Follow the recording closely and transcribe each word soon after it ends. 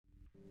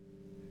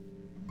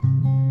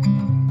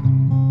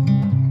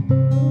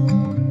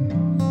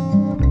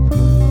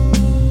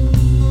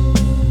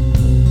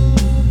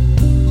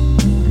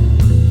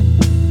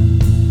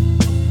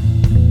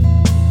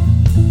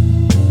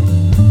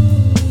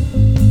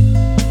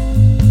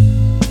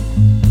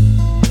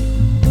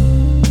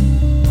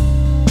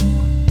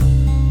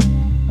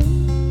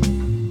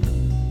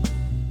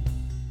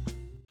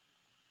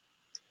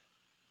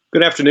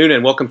Good afternoon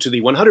and welcome to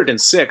the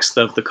 106th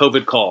of the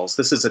COVID calls.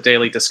 This is a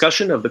daily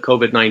discussion of the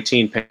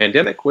COVID-19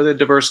 pandemic with a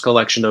diverse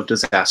collection of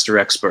disaster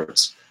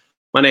experts.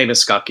 My name is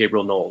Scott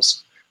Gabriel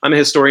Knowles. I'm a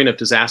historian of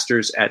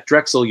disasters at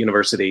Drexel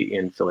University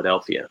in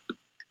Philadelphia.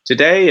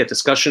 Today, a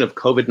discussion of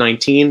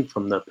COVID-19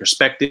 from the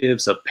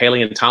perspectives of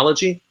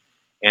paleontology,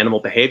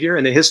 animal behavior,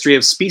 and the history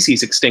of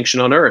species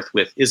extinction on Earth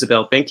with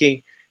Isabelle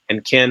Benke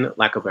and Ken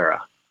Lacovera.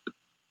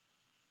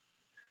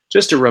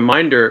 Just a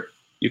reminder,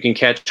 you can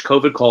catch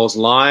COVID Calls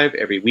live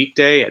every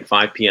weekday at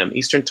 5 p.m.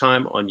 Eastern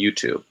Time on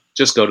YouTube.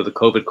 Just go to the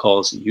COVID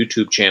Calls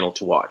YouTube channel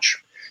to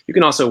watch. You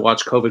can also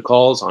watch COVID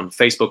Calls on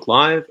Facebook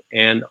Live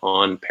and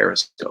on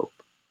Periscope.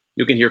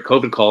 You can hear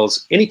COVID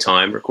Calls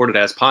anytime, recorded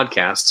as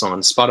podcasts on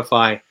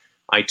Spotify,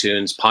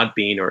 iTunes,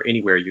 Podbean, or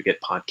anywhere you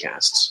get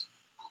podcasts.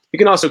 You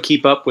can also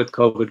keep up with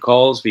COVID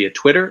Calls via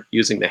Twitter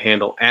using the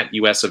handle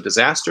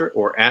 @USofDisaster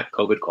or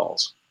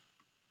 @COVIDCalls.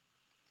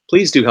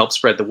 Please do help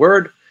spread the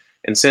word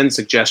and send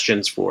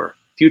suggestions for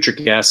future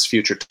guests,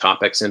 future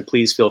topics, and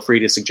please feel free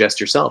to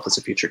suggest yourself as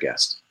a future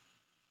guest.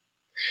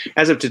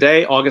 As of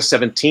today, August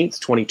 17th,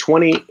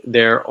 2020,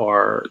 there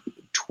are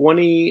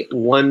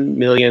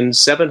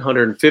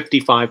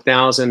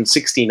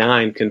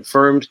 21,755,069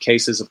 confirmed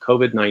cases of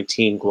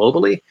COVID-19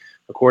 globally,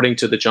 according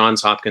to the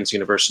Johns Hopkins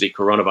University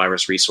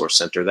Coronavirus Resource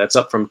Center. That's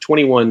up from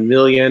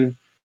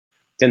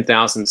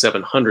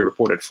 21,010,700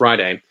 reported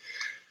Friday.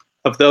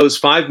 Of those,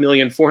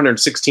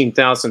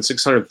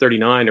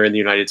 5,416,639 are in the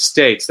United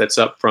States. That's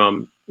up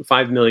from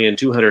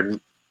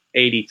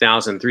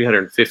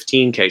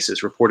 5,280,315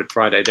 cases reported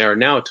Friday. There are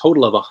now a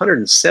total of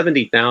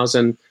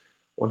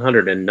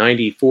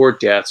 170,194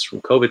 deaths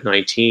from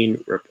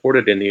COVID-19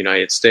 reported in the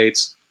United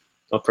States,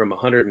 up from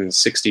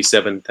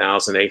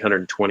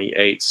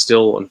 167,828,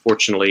 still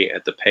unfortunately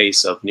at the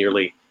pace of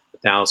nearly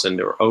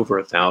 1,000 or over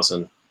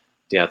 1,000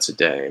 deaths a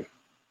day.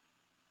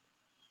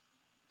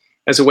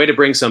 As a way to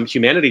bring some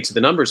humanity to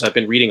the numbers, I've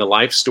been reading a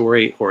life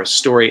story or a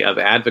story of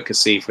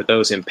advocacy for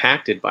those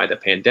impacted by the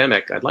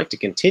pandemic. I'd like to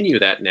continue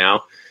that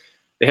now.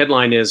 The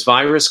headline is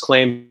Virus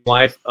Claims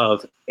Life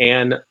of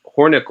Anne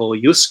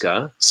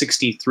Hornickel-Juska,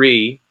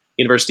 63,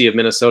 University of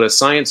Minnesota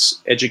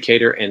science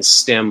educator and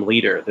STEM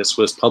leader. This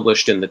was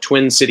published in the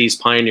Twin Cities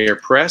Pioneer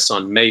Press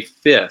on May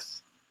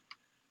 5th.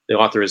 The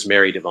author is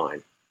Mary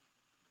Devine.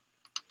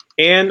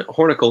 Anne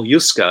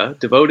Hornickel-Juska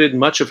devoted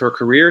much of her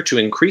career to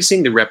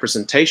increasing the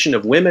representation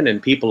of women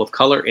and people of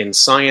color in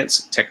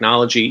science,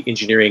 technology,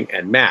 engineering,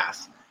 and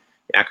math.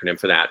 The acronym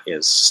for that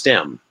is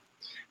STEM.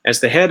 As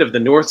the head of the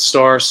North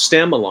Star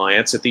STEM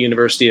Alliance at the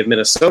University of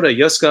Minnesota,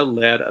 Juska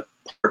led a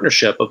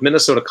partnership of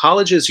Minnesota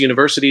colleges,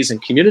 universities,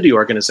 and community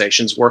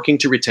organizations working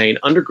to retain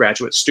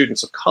undergraduate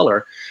students of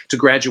color to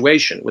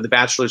graduation with a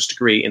bachelor's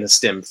degree in a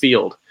STEM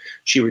field.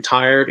 She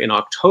retired in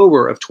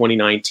October of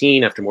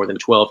 2019 after more than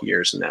 12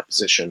 years in that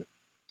position.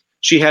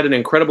 She had an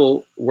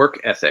incredible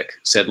work ethic,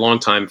 said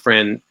longtime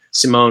friend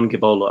Simone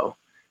Gibolo.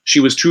 She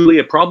was truly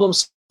a problem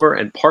solver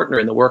and partner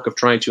in the work of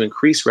trying to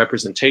increase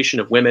representation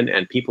of women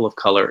and people of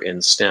color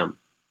in STEM.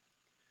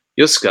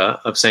 Juska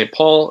of St.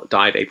 Paul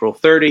died April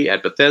 30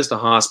 at Bethesda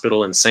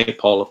Hospital in St.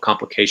 Paul of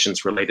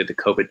complications related to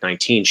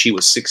COVID-19. She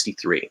was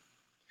 63.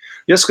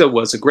 Juska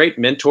was a great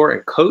mentor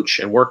and coach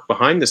and worked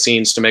behind the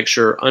scenes to make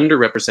sure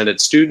underrepresented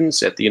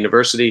students at the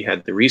university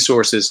had the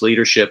resources,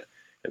 leadership,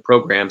 and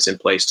programs in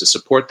place to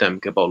support them,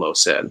 Gibolo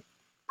said.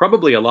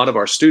 Probably a lot of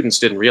our students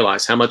didn't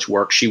realize how much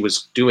work she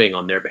was doing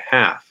on their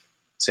behalf,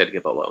 said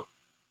Gibolo.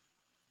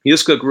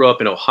 Juska grew up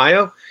in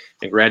Ohio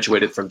and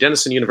graduated from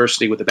Denison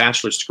University with a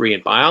bachelor's degree in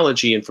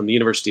biology and from the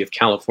University of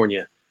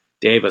California,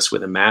 Davis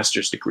with a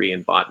master's degree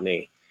in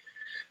botany.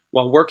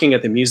 While working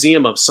at the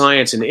Museum of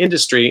Science and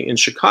Industry in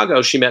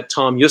Chicago, she met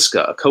Tom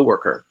Juska, a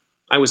coworker.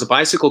 I was a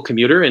bicycle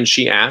commuter, and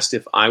she asked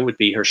if I would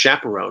be her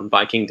chaperone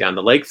biking down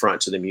the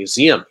lakefront to the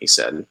museum, he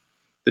said.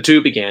 The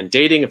two began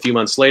dating a few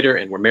months later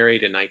and were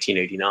married in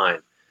 1989.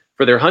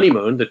 For their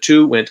honeymoon, the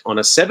two went on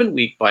a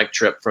 7-week bike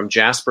trip from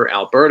Jasper,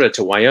 Alberta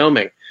to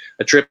Wyoming,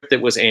 a trip that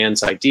was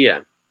Anne's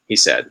idea, he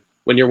said.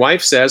 When your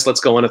wife says,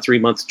 let's go on a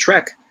 3-month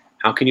trek,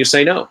 how can you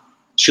say no?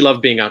 She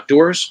loved being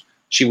outdoors.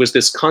 She was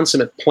this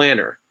consummate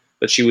planner,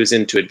 but she was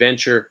into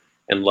adventure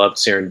and loved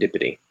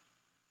serendipity.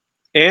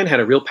 Anne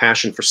had a real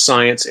passion for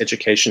science,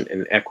 education,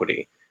 and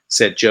equity,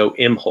 said Joe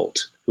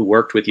Imholt, who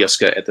worked with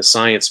Juska at the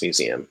Science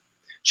Museum.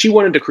 She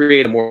wanted to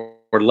create a more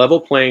level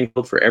playing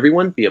field for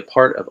everyone, be a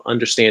part of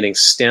understanding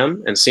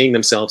STEM and seeing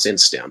themselves in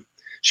STEM.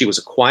 She was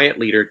a quiet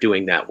leader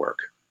doing that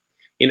work.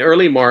 In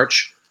early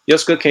March,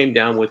 Juska came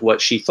down with what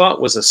she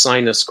thought was a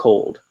sinus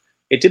cold.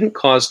 It didn't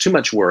cause too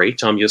much worry,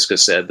 Tom Juska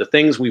said. The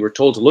things we were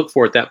told to look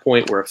for at that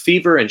point were a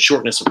fever and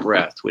shortness of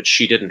breath, which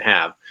she didn't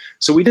have.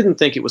 So we didn't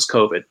think it was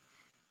COVID.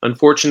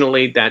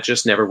 Unfortunately, that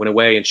just never went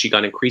away, and she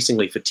got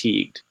increasingly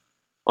fatigued.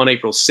 On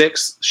April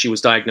 6th, she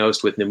was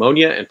diagnosed with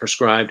pneumonia and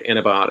prescribed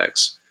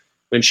antibiotics.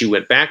 When she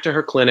went back to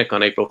her clinic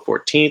on April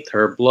 14th,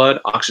 her blood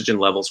oxygen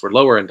levels were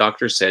lower, and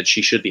doctors said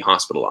she should be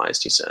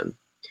hospitalized, he said.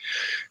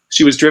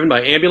 She was driven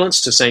by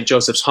ambulance to St.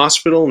 Joseph's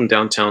Hospital in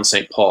downtown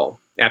St. Paul.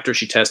 After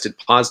she tested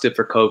positive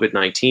for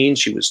COVID-19,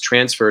 she was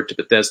transferred to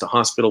Bethesda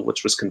Hospital,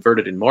 which was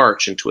converted in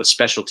March into a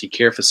specialty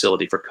care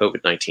facility for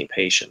COVID-19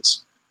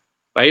 patients.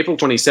 By April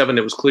 27,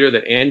 it was clear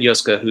that Ann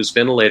Yuska, whose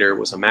ventilator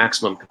was a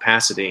maximum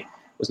capacity,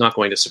 was not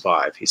going to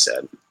survive, he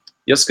said.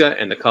 Yuska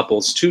and the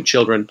couple's 2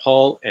 children,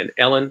 Paul and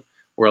Ellen,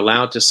 were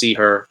allowed to see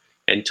her,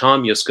 and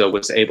Tom Yuska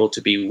was able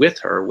to be with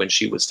her when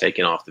she was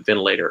taken off the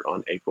ventilator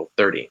on April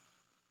 30.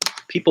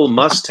 People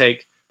must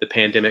take the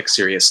pandemic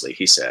seriously,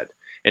 he said,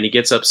 and he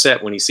gets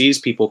upset when he sees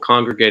people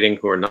congregating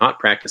who are not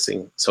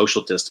practicing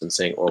social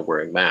distancing or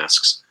wearing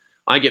masks.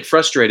 I get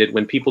frustrated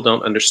when people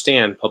don't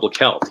understand public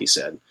health, he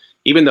said.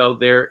 Even though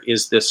there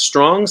is this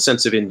strong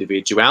sense of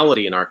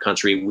individuality in our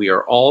country, we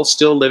are all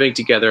still living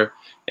together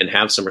and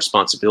have some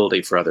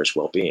responsibility for others'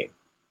 well-being.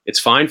 It's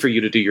fine for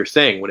you to do your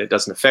thing when it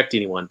doesn't affect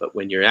anyone, but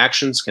when your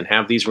actions can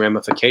have these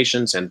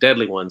ramifications and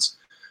deadly ones,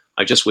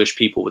 I just wish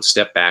people would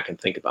step back and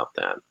think about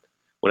that.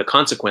 When a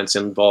consequence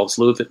involves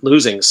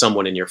losing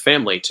someone in your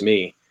family, to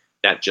me,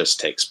 that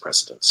just takes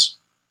precedence.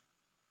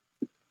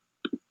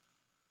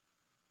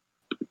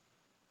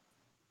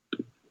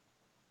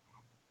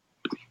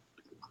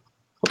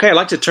 Okay, I'd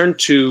like to turn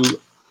to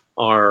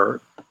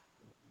our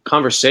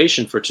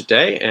conversation for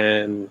today,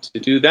 and to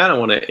do that, I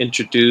want to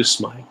introduce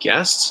my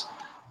guests.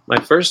 My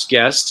first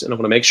guest, and I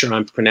want to make sure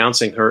I'm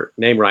pronouncing her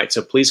name right,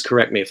 so please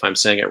correct me if I'm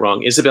saying it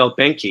wrong. Isabel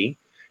Benke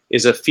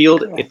is a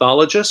field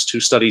ethologist who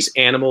studies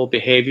animal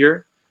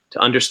behavior to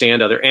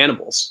understand other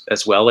animals,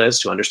 as well as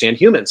to understand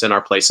humans and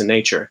our place in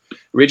nature.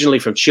 Originally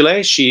from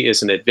Chile, she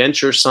is an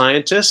adventurer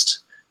scientist,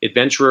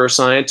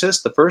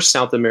 the first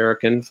South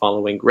American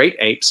following great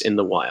apes in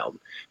the wild.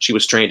 She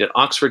was trained at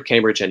Oxford,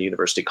 Cambridge, and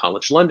University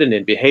College London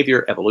in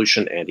behavior,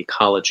 evolution, and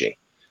ecology.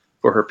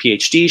 For her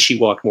PhD, she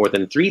walked more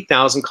than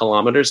 3,000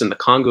 kilometers in the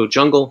Congo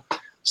jungle,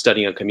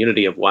 studying a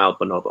community of wild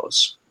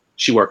bonobos.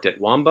 She worked at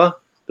Wamba,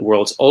 the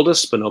world's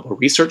oldest bonobo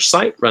research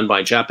site, run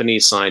by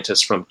Japanese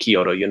scientists from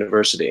Kyoto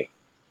University.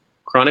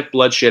 Chronic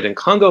bloodshed in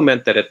Congo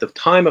meant that at the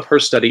time of her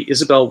study,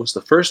 Isabel was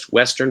the first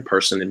Western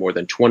person in more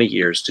than 20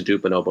 years to do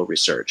bonobo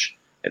research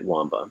at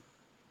Wamba.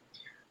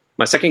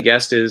 My second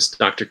guest is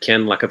Dr.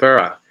 Ken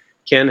Lacavera.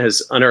 Ken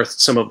has unearthed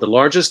some of the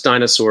largest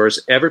dinosaurs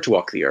ever to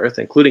walk the earth,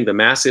 including the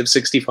massive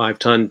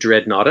 65-ton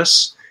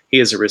Dreadnoughtus. He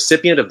is a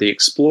recipient of the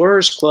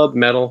Explorers Club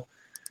Medal,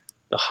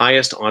 the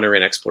highest honor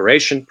in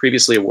exploration,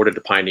 previously awarded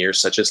to pioneers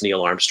such as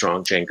Neil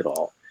Armstrong, Jane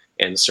Goodall,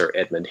 and Sir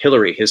Edmund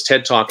Hillary. His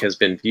TED Talk has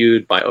been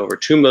viewed by over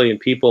 2 million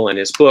people, and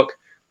his book,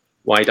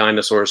 Why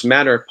Dinosaurs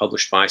Matter,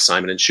 published by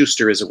Simon &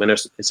 Schuster, is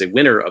a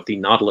winner of the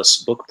Nautilus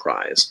Book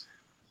Prize.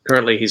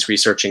 Currently, he's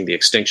researching the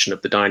extinction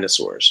of the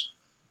dinosaurs.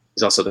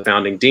 He's also the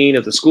founding dean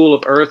of the School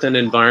of Earth and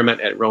Environment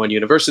at Rowan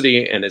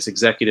University and is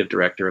executive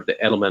director of the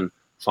Edelman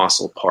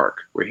Fossil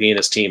Park, where he and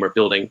his team are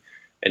building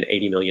an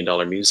 $80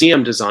 million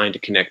museum designed to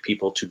connect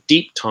people to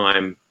deep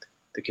time,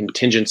 the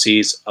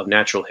contingencies of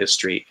natural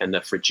history, and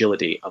the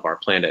fragility of our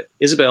planet.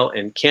 Isabel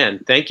and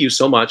Ken, thank you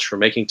so much for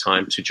making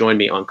time to join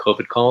me on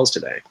COVID Calls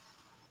today.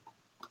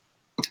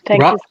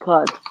 Thank you,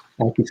 Scott.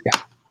 Thank you,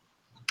 Scott.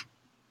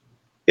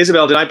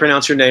 Isabel, did I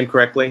pronounce your name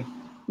correctly?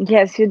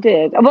 Yes, you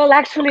did. Well,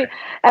 actually,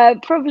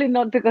 probably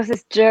not because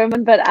it's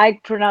German, but I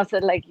pronounce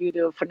it like you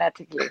do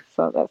phonetically,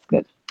 so that's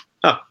good.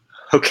 Oh,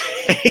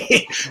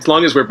 okay. As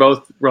long as we're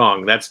both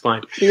wrong, that's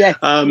fine. Yes,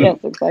 yes,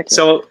 exactly.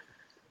 So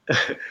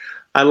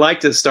I like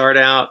to start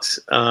out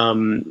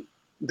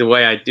the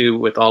way I do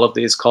with all of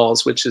these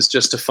calls, which is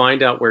just to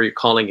find out where you're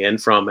calling in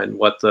from and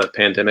what the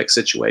pandemic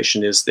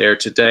situation is there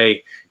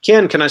today.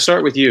 Ken, can I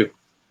start with you?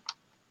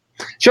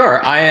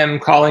 Sure. I am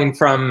calling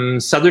from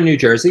southern New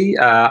Jersey.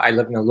 I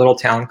live in a little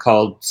town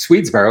called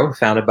Swedesboro,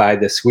 founded by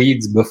the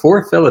Swedes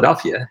before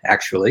Philadelphia,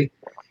 actually.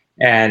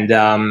 And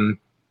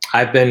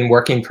I've been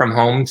working from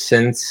home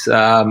since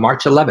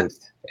March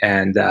 11th.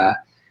 And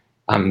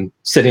I'm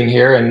sitting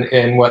here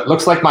in what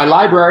looks like my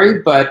library,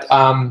 but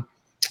I'm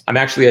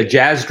actually a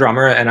jazz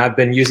drummer, and I've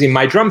been using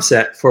my drum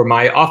set for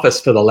my office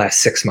for the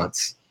last 6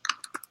 months.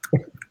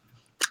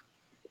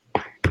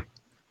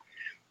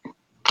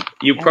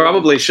 You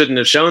probably shouldn't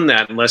have shown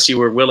that unless you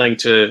were willing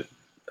to,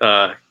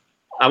 I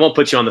won't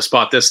put you on the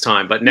spot this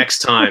time, but next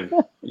time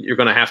you're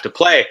going to have to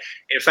play.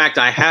 In fact,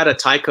 I had a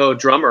taiko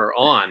drummer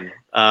on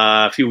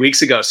a few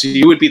weeks ago, so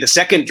you would be the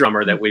second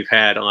drummer that we've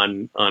had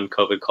on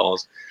COVID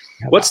calls.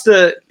 What's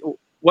the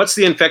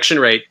infection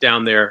rate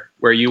down there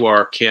where you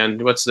are, Ken?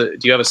 Do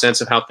you have a sense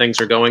of how things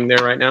are going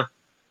there right now?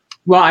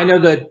 Well, I know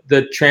that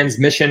the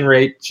transmission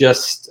rate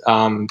just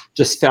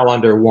fell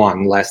under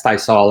 1. Last I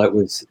saw, it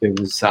was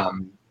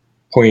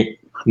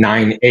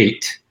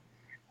 0.98.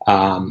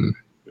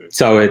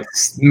 So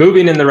it's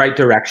moving in the right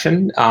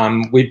direction.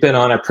 We've been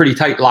on a pretty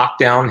tight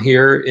lockdown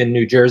here in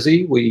New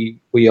Jersey.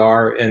 We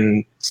are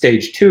in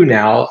stage 2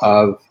 now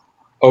of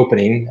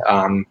opening.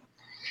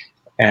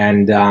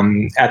 And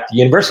at the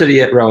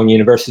university, at Rowan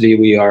University,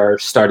 we are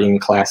starting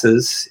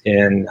classes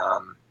in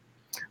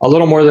a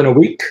little more than a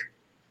week.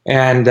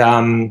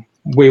 And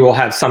we will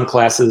have some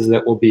classes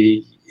that will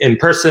be in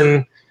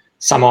person,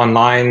 some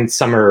online,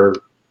 some are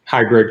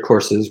hybrid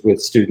courses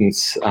with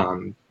students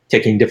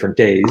taking different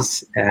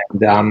days.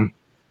 And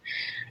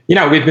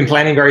we've been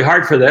planning very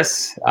hard for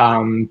this,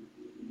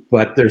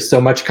 but there's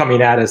so much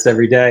coming at us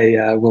every day.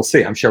 We'll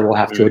see. I'm sure we'll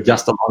have to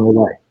adjust along the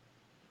way.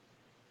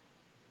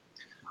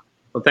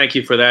 Well, thank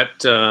you for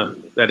that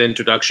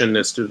introduction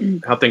as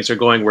to how things are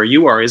going where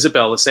you are.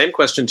 Isabel, the same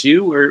question to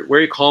you. Where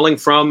are you calling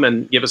from,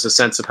 and give us a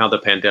sense of how the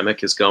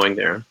pandemic is going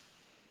there?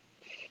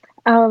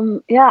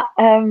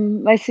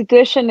 My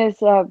situation is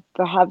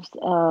perhaps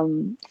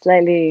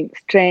slightly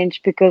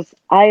strange because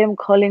I am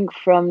calling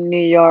from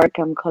New York.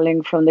 I'm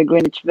calling from the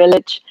Greenwich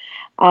Village,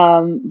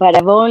 but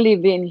I've only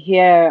been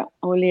here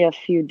only a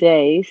few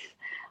days.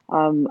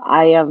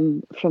 I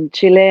am from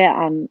Chile,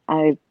 and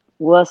I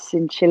was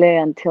in Chile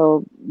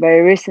until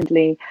very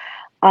recently,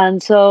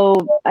 and so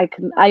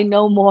I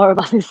know more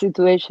about the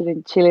situation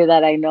in Chile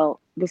than I know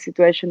the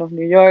situation of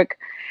New York.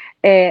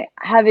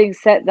 Having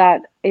said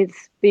that,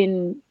 it's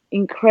been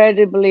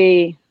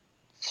incredibly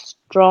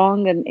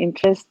strong and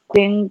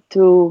interesting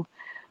to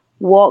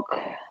walk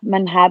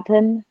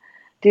Manhattan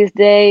these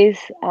days.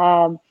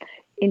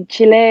 In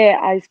Chile,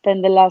 I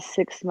spent the last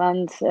 6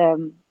 months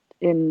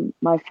in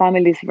my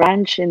family's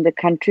ranch in the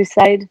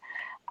countryside,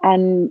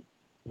 and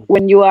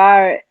when you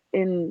are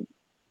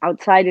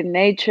outside in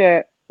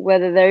nature,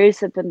 whether there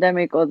is a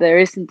pandemic or there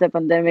isn't a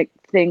pandemic,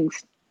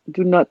 things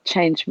do not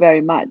change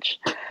very much.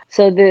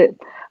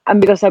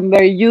 And because I'm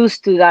very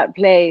used to that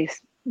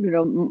place,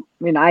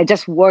 I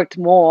just worked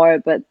more,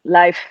 but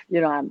life,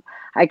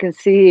 I can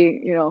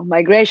see,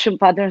 migration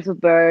patterns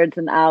of birds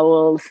and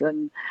owls,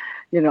 and,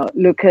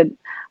 look at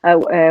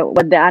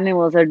what the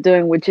animals are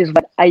doing, which is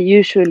what I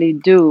usually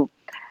do.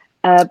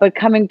 But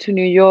coming to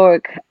New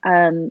York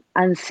and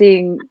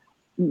seeing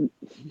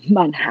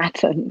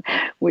Manhattan,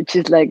 which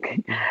is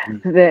like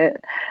the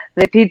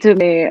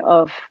epitome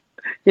of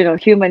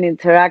human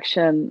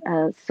interaction,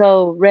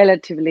 so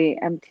relatively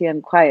empty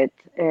and quiet,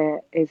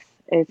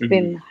 it's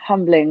been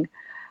humbling.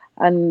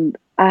 And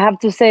I have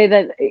to say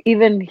that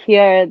even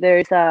here there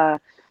is an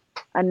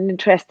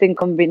interesting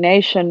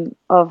combination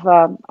of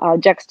a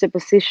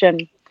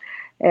juxtaposition,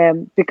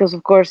 because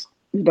of course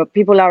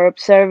people are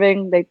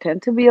observing. They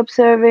tend to be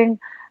observing,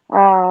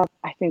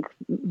 I think,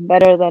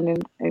 better than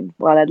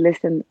at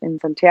least in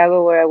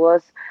Santiago, where I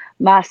was,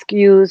 mask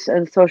use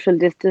and social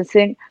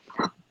distancing.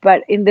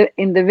 But in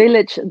the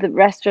village, the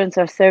restaurants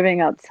are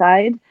serving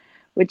outside,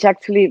 which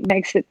actually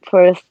makes it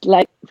for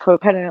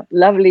kind of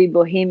lovely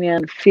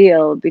bohemian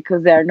feel,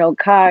 because there are no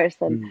cars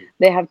and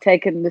they have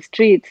taken the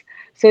streets.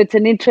 So it's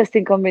an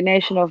interesting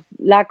combination of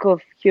lack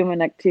of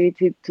human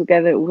activity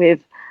together with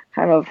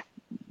kind of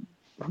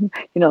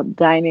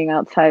dining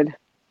outside,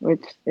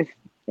 which is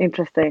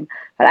interesting.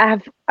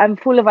 But I'm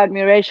full of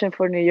admiration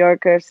for New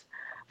Yorkers,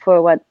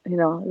 for what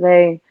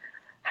they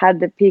had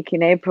the peak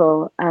in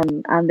April,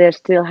 and they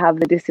still have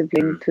the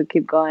discipline to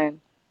keep going.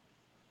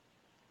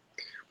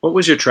 What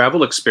was your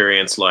travel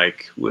experience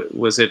like?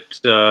 Was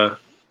it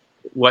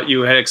what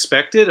you had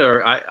expected,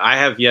 or I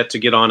have yet to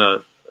get on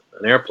an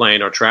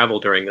airplane or travel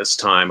during this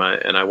time,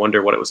 and I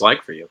wonder what it was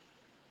like for you.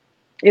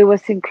 It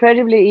was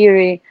incredibly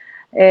eerie.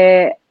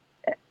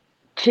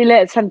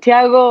 Chile,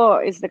 Santiago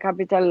is the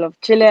capital of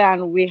Chile,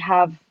 and we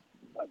have,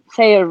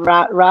 say,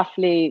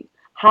 roughly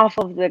half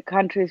of the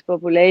country's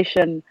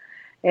population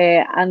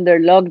under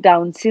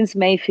lockdown since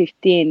May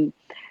 15.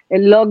 A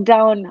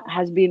lockdown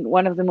has been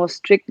one of the most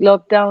strict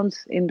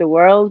lockdowns in the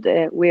world.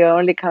 We are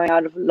only coming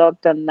out of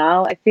lockdown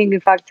now. I think, in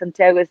fact,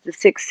 Santiago is the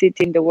 6th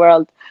city in the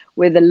world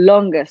with the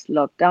longest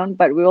lockdown,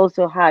 but we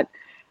also had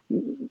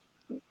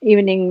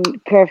evening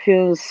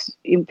curfews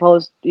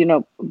imposed,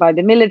 by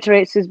the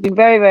military. So it's been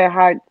very, very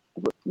hard.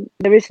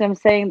 The reason I'm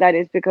saying that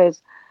is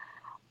because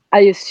I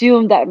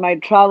assume that my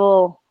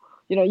travel,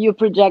 you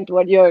project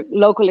what your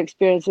local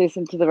experience is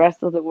into the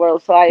rest of the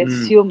world. So I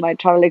assume my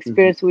travel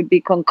experience would be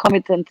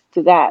concomitant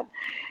to that.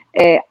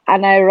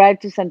 And I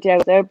arrived to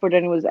Santiago's airport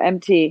and it was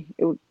empty.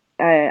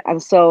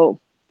 And so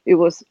it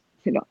was,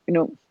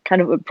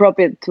 kind of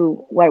appropriate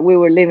to what we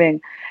were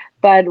living.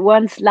 But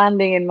once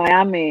landing in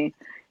Miami,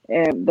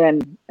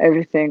 then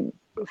everything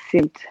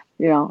seemed,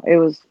 it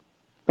was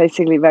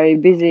basically very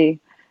busy.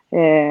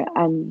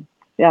 And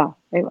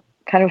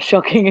kind of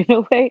shocking in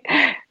a way.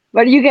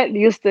 But you get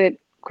used to it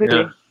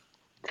quickly,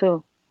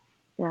 too.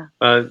 Yeah.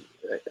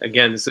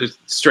 Again, it's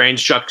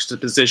strange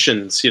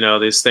juxtapositions.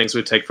 These things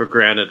we take for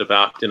granted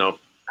about,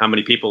 how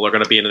many people are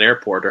going to be in an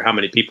airport or how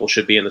many people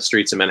should be in the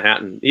streets of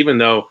Manhattan. Even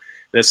though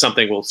there's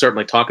something we'll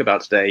certainly talk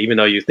about today. Even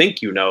though you think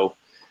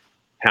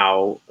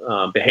how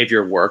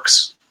behavior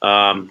works,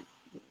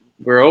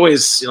 we're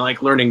always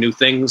learning new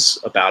things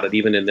about it,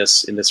 even in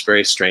this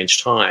very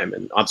strange time,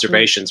 and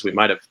observations we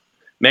might have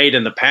made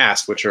in the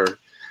past, which are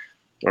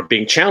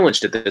being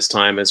challenged at this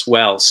time as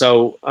well.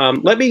 So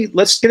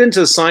let's get into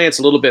the science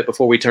a little bit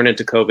before we turn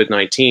into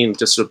COVID-19.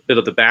 Just a bit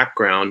of the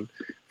background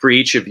for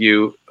each of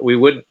you.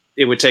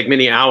 It would take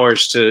many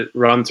hours to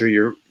run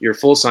through your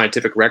full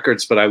scientific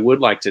records, but I would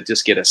like to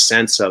just get a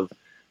sense of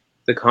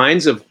the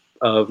kinds of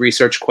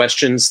research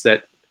questions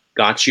that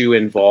got you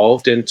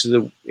involved in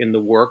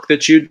the work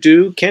that you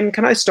do. Ken,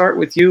 can I start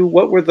with you?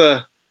 What were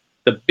the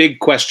big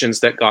questions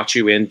that got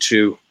you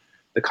into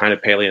the kind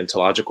of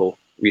paleontological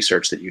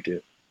research that you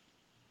do?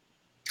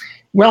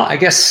 Well, I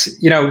guess,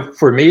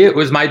 for me, it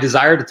was my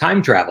desire to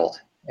time travel.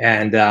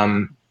 And,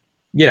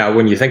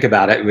 when you think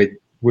about it,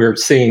 we're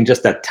seeing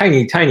just a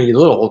tiny, tiny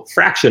little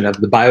fraction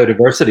of the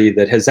biodiversity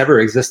that has ever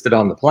existed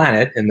on the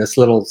planet in this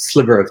little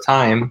sliver of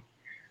time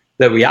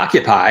that we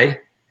occupy.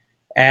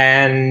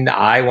 And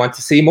I want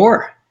to see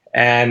more.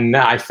 And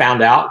I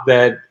found out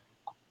that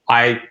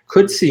I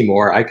could see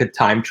more. I could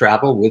time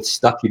travel with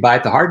stuff you buy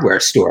at the hardware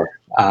store.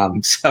 I have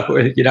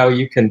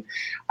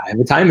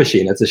a time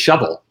machine. It's a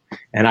shovel.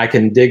 And I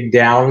can dig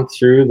down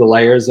through the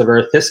layers of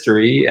Earth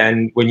history.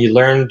 And when you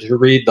learn to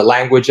read the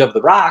language of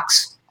the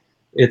rocks,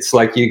 it's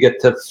like you get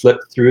to flip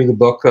through the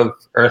book of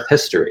Earth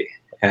history.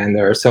 And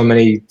there are so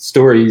many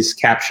stories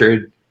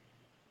captured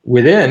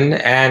within.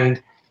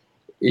 And,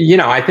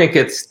 I think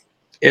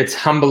it's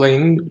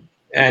humbling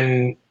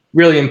and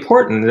really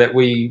important that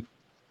we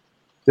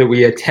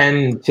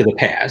attend to the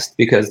past,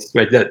 because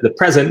the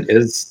present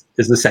is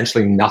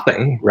essentially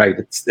nothing, right?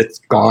 It's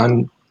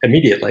gone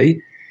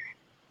immediately.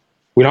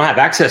 We don't have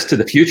access to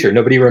the future.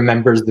 Nobody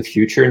remembers the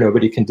future.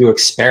 Nobody can do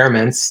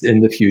experiments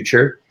in the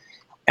future.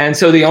 And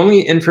so the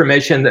only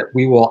information that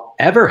we will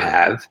ever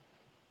have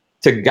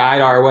to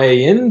guide our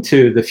way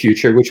into the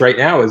future, which right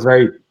now is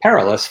very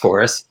perilous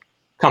for us,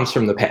 comes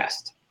from the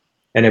past.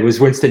 And it was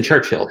Winston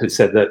Churchill who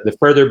said that the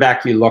further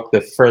back you look, the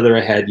further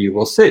ahead you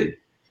will see.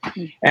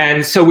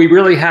 And so we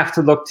really have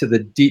to look to the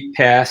deep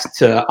past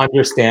to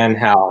understand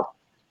how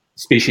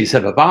species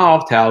have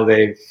evolved, how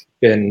they've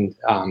been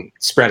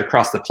spread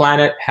across the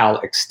planet, how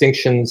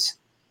extinctions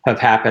have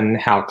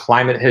happened, how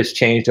climate has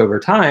changed over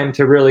time,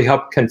 to really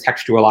help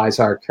contextualize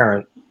our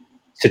current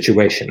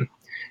situation.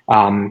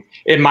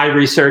 In my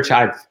research,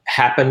 I've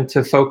happened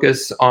to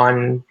focus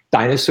on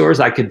dinosaurs.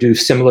 I could do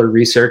similar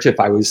research if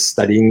I was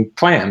studying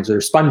clams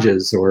or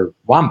sponges or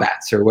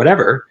wombats or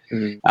whatever.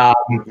 But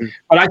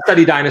I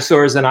study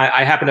dinosaurs, and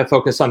I happen to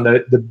focus on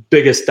the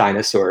biggest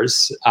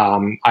dinosaurs.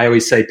 I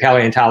always say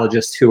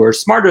paleontologists who are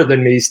smarter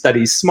than me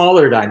study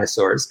smaller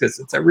dinosaurs, because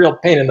it's a real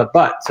pain in the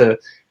butt to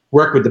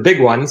work with the big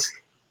ones.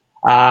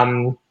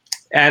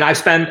 And I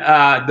spent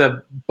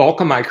the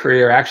bulk of my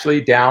career actually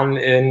down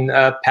in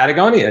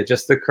Patagonia,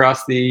 just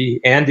across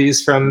the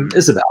Andes from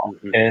Isabel,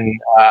 in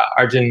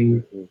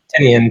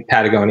Argentinian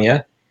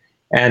Patagonia.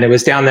 And it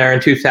was down there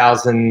in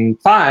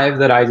 2005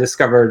 that I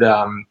discovered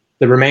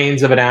the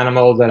remains of an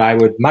animal that I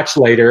would much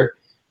later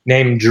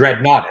name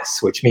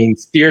Dreadnoughtus, which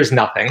means fears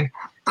nothing.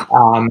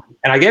 And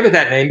I gave it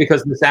that name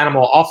because this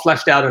animal, all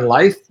fleshed out in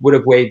life, would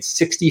have weighed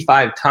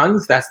 65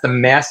 tons. That's the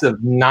mass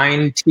of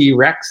 9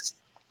 T-Rex.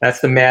 That's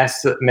the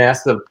mass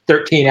of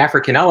 13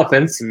 African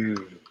elephants. And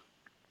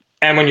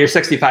when you're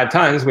 65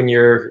 tons, when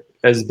you're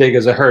as big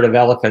as a herd of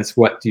elephants,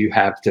 what do you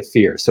have to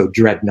fear? So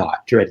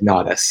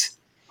Dreadnoughtus.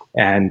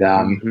 And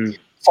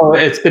so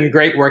it's been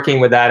great working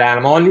with that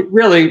animal. And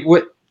really,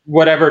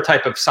 whatever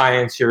type of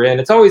science you're in,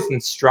 it's always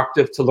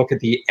instructive to look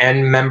at the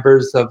end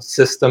members of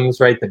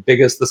systems, right? The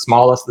biggest, the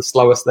smallest, the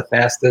slowest, the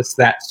fastest,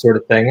 that sort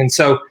of thing. And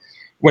so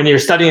when you're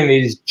studying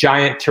these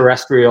giant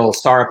terrestrial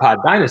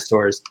sauropod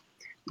dinosaurs,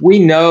 we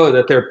know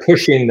that they're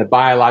pushing the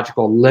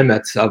biological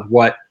limits of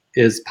what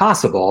is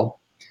possible.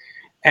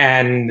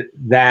 And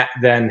that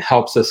then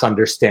helps us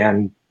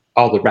understand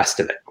all the rest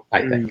of it,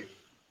 I think.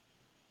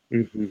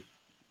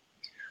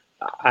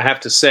 I have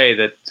to say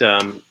that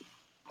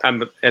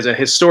as a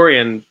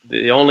historian,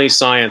 the only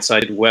science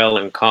I did well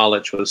in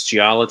college was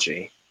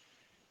geology.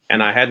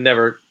 And I had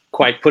never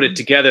quite put it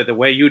together the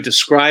way you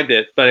described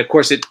it. But of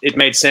course, it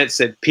made sense.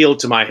 It appealed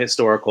to my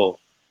historical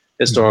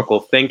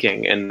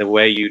thinking, and the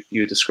way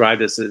you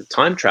described it as a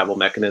time travel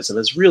mechanism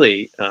is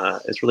really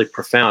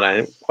profound. I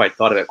hadn't quite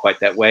thought of it quite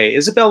that way.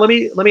 Isabel, let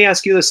me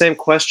ask you the same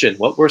question.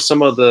 What were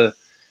some of the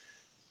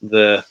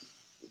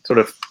sort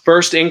of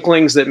first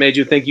inklings that made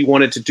you think you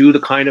wanted to do the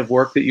kind of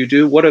work that you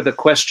do? What are the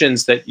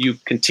questions that you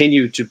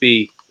continue to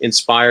be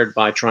inspired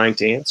by trying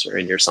to answer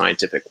in your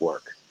scientific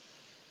work?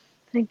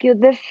 Thank you.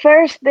 There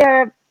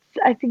are,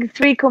 I think,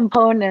 3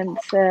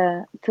 components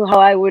to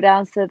how I would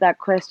answer that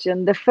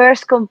question. The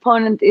first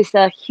component is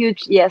a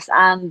huge yes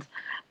and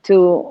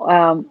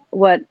to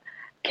what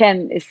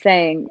Ken is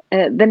saying.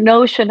 The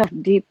notion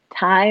of deep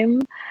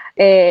time,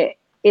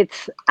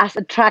 it's as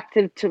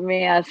attractive to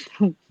me as,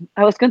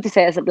 I was going to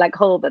say as a black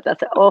hole, but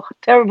that's a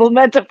terrible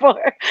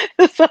metaphor.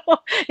 So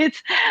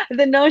it's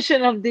the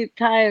notion of deep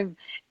time.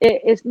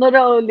 It's not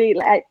only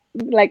like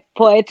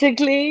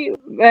poetically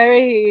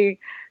very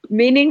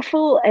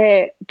meaningful,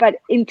 but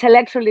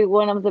intellectually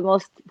one of the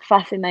most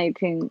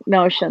fascinating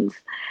notions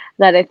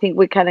that I think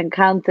we can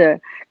encounter,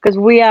 because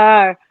we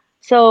are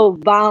so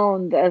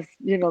bound as,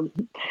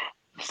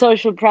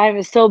 social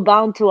primates, so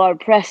bound to our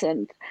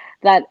present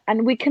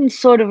and we can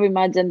sort of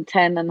imagine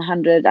 10 and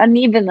 100 and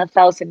even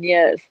 1,000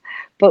 years.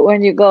 But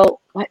when you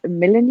go, what,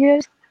 1,000,000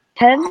 years,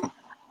 10,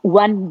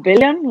 1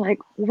 billion, like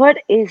what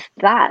is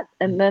that?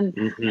 And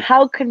then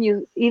how can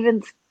you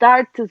even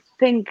start to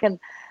think? And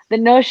the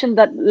notion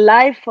that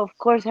life, of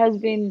course,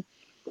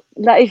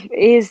 life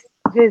is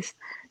this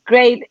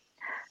great,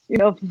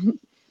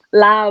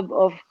 lab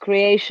of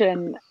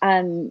creation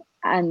and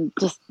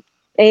just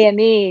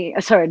A&E,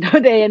 sorry,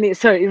 not A&E,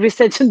 sorry,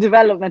 research and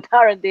development,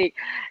 R&D,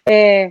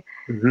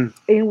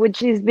 in which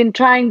he's been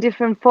trying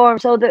different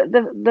forms. So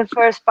the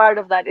first part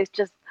of that is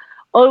just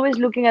always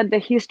looking at the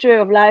history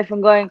of life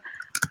and going,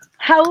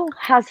 how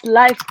has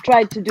life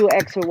tried to do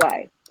X or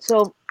Y?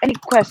 So any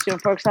question,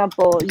 for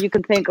example, you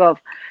can think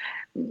of,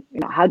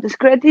 how does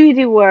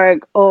creativity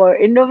work, or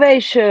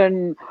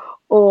innovation,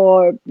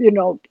 or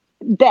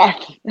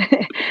death,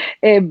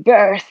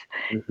 birth.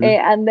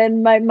 And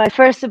then my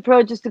first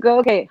approach is to go,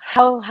 okay,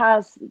 how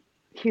has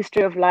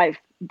history of life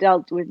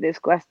dealt with this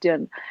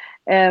question?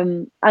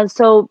 And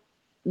so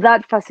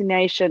that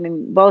fascination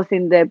in both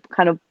in the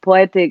kind of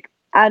poetic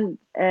and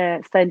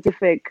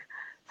scientific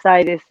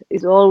side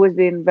is always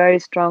been very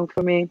strong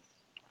for me.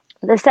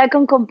 The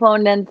second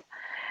component,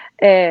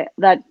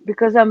 that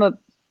because I'm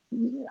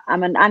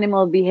an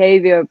animal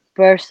behavior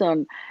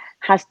person,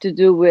 has to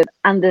do with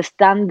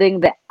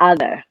understanding the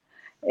other.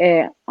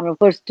 And of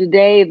course,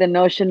 today the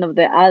notion of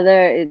the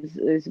other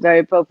is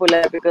very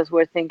popular because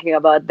we're thinking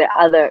about the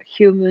other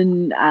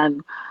human,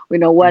 and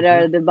what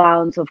are the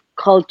bounds of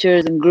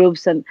cultures and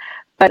groups.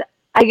 But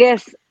I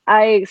guess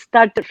I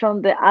started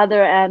from the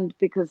other end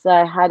because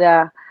I had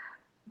a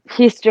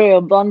history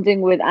of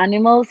bonding with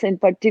animals, in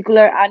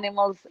particular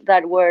animals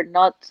that were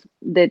not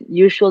the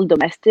usual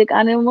domestic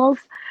animals.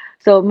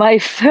 So my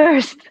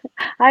first,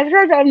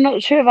 I'm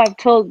not sure if I've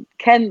told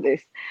Ken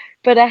this,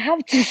 but I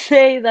have to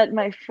say that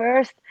my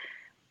first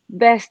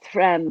best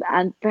friend,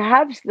 and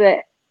perhaps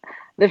the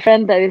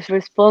friend that is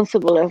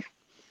responsible of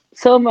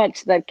so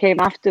much that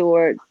came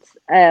afterwards,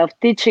 of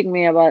teaching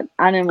me about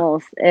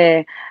animals,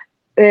 it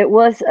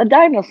was a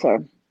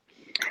dinosaur,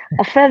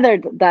 a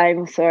feathered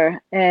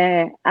dinosaur,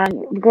 and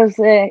because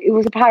it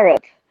was a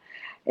parrot.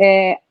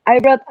 I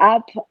brought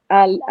up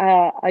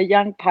a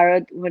young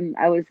parrot when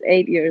I was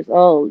 8 years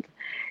old,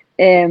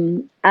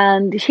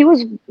 and he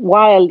was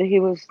wild. He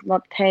was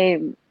not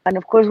tame. And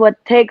of course,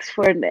 what takes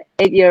for an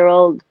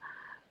 8-year-old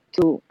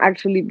to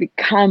actually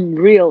become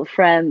real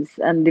friends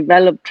and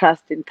develop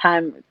trust in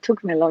time, it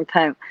took me a long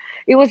time.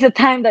 It was a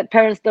time that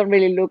parents don't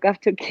really look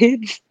after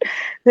kids.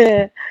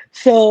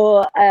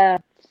 So I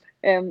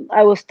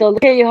was told,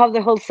 okay, you have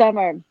the whole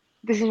summer.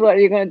 This is what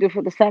you're going to do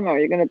for the summer.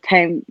 You're going to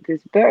tame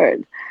this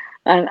bird,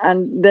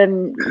 and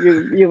then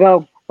you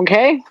go,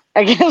 okay.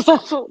 I guess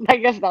that's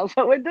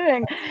what we're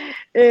doing.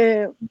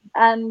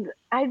 And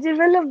I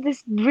developed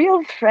this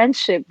real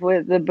friendship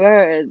with the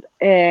bird,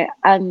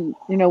 and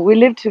we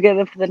lived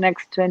together for the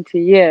next 20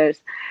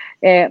 years.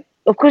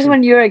 Of course,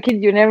 when you're a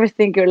kid, you never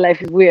think your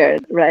life is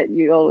weird, right?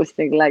 You always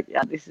think like,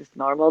 yeah, this is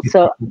normal.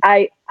 So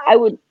I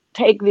would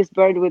take this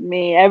bird with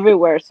me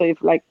everywhere. So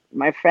if like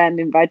my friend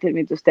invited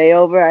me to stay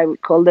over, I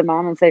would call the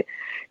mom and say,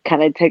 can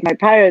I take my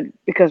parrot?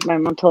 Because my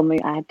mom told me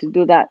I had to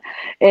do that.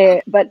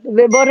 But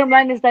the bottom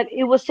line is that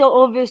it was so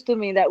obvious to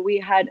me that we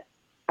had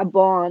a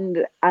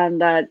bond,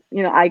 and that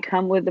I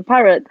come with the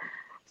parrot,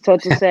 so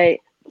to say.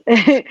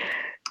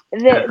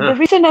 The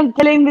reason I'm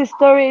telling this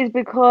story is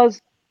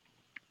because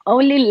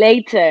only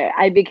later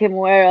I became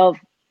aware of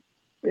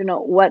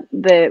what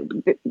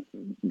the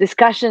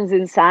discussions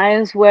in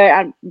science were,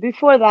 and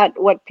before that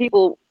what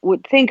people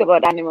would think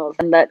about animals,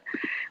 and that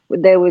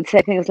they would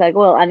say things like,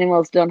 well,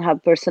 animals don't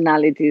have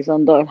personalities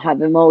and don't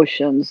have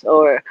emotions,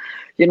 or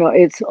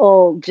it's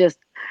all just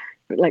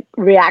like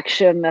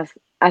reaction,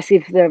 as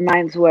if their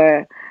minds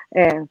were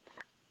uh,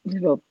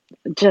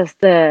 just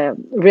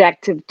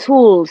reactive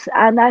tools.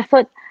 And I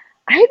thought,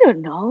 I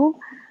don't know,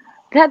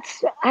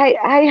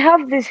 I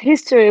have this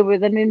history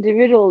with an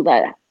individual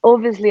that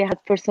obviously has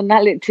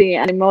personality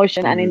and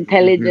emotion and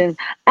intelligence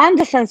and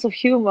a sense of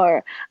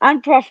humor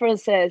and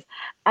preferences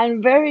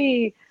and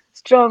very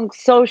strong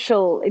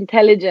social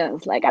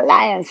intelligence, like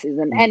alliances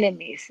and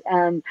enemies.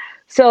 And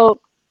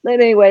so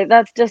anyway,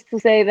 that's just to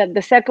say that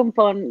the second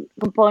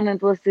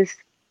component was this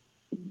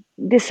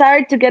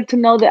desire to get to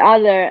know the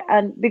other.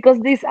 And because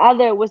this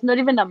other was not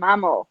even a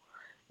mammal,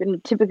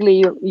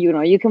 typically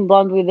you can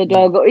bond with a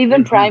dog, or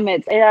even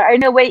primates are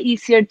in a way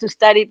easier to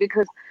study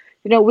because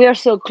we are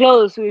so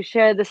close. We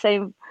share the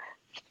same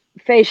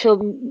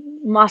facial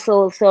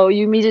muscles, so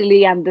you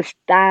immediately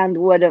understand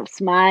what a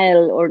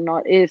smile or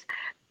not is.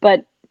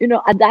 But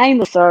a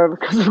dinosaur,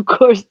 because of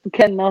course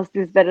Ken knows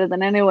this better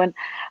than anyone,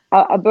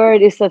 a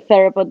bird is a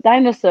theropod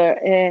dinosaur,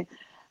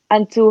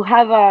 and to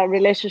have a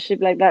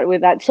relationship like that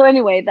with that. So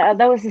anyway, that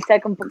was the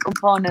second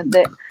component,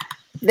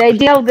 the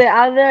idea of the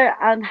other,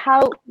 and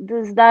how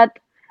does that,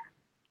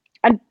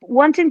 and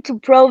wanting to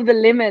probe the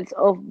limits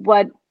of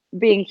what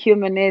being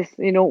human is,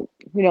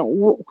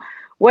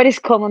 what is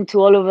common to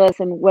all of us,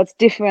 and what's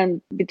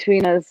different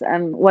between us,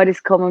 and what is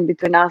common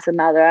between us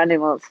and other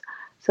animals.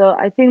 So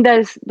I think that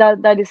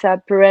is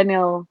a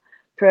perennial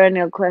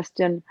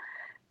question.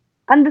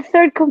 And the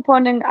third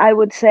component, I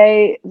would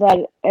say,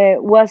 that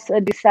was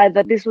a desire,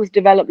 that this was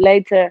developed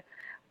later,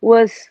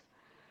 was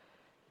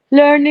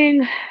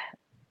learning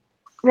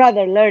that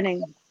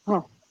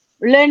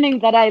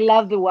I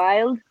love the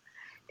wild,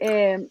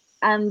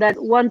 and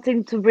that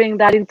wanting to bring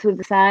that into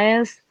the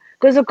science.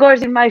 Because of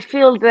course, in my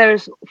field,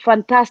 there's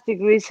fantastic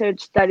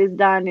research that is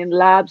done in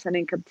labs and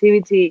in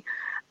captivity.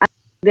 And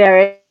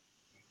there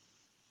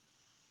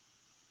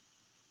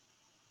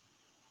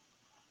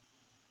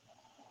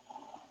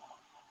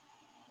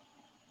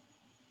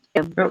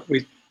No,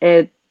 we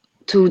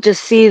to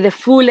just see the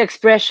full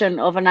expression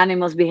of an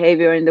animal's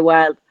behavior in the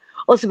wild.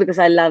 Also because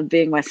I love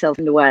being myself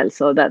in the wild,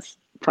 so that's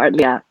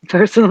partly a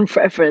personal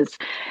preference.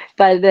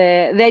 But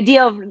the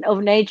idea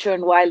of nature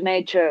and wild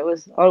nature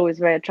was always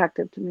very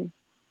attractive to me.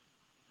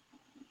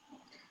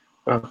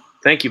 Well,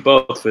 thank you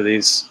both for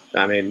these.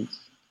 I mean,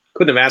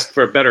 couldn't have asked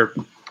for a better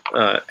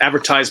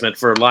advertisement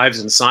for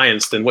Lives in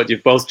Science than what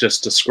you've both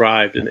just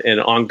described,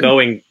 and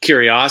ongoing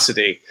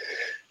curiosity,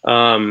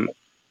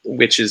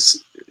 which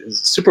is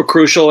super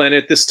crucial and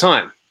at this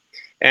time.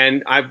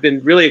 And I've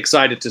been really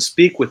excited to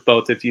speak with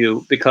both of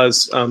you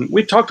because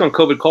we've talked on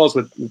COVID calls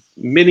with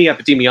many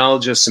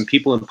epidemiologists and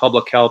people in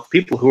public health,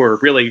 people who are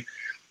really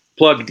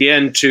plugged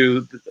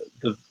into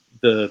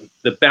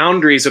the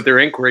boundaries of their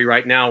inquiry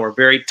right now are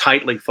very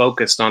tightly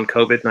focused on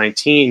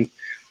COVID-19.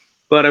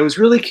 But I was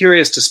really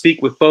curious to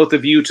speak with both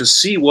of you to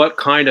see what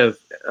kind of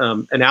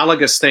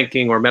analogous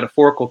thinking or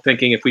metaphorical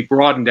thinking, if we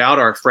broadened out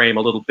our frame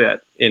a little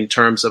bit in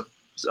terms of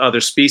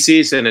other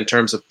species and in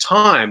terms of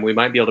time, we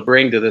might be able to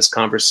bring to this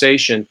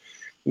conversation.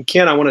 And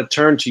Ken, I want to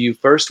turn to you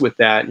first with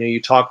that.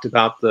 You talked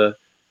about the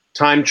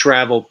time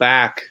travel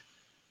back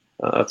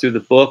through the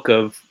book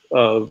of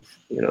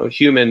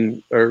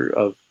human, or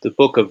of the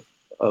book of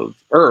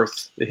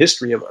Earth, the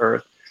history of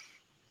Earth.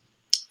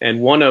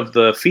 And one of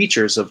the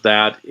features of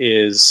that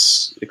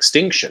is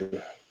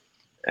extinction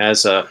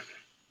as a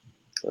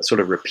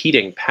sort of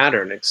repeating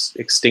pattern,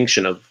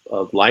 extinction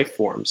of life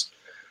forms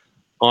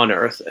on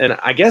Earth. And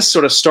I guess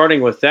sort of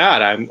starting with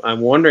that,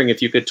 I'm wondering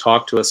if you could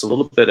talk to us a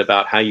little bit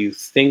about how you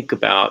think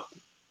about,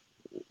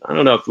 I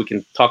don't know if we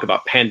can talk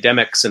about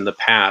pandemics in the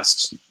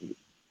past,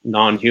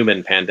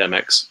 non-human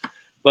pandemics,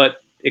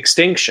 but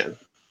extinction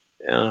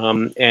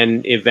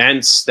and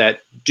events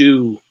that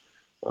do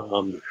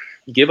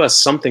give us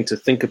something to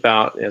think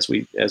about as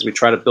we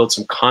try to build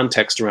some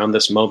context around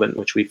this moment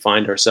which we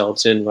find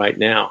ourselves in right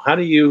now. How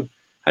do you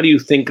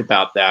think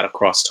about that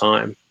across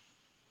time?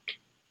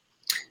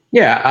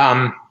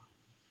 Yeah,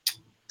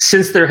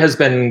 since there has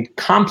been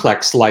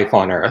complex life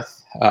on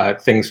Earth,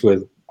 things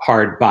with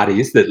hard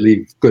bodies that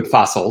leave good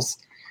fossils,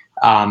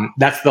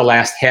 that's the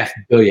last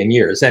 500 million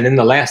years. And in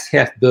the last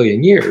 500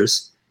 million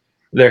years,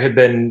 there have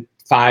been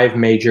 5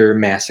 major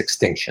mass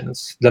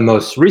extinctions. The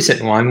most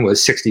recent one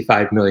was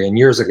 65 million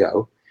years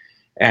ago,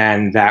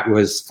 and that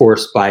was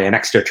forced by an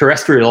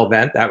extraterrestrial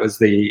event. That was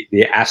the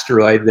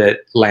asteroid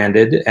that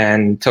landed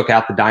and took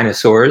out the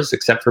dinosaurs,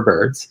 except for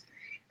birds,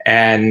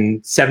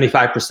 and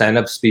 75%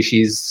 of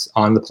species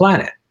on the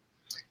planet.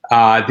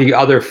 The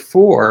other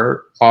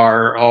 4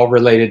 are all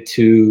related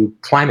to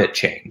climate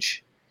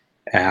change,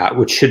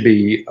 which should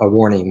be a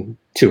warning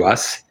to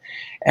us.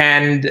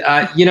 And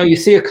you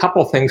see a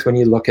couple things when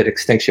you look at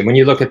extinction. When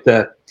you look at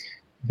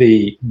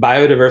the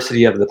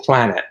biodiversity of the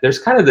planet, there's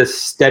kind of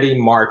this steady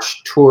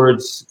march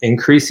towards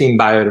increasing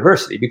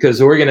biodiversity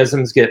because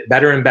organisms get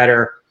better and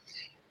better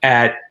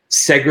at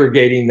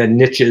segregating the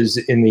niches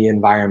in the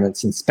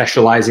environments and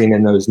specializing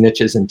in those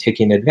niches and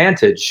taking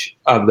advantage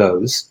of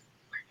those.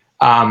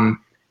 And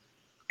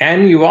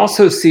you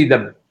also see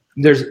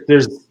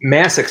there's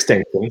mass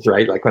extinctions,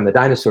 right? Like when the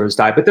dinosaurs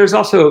die, but there's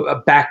also a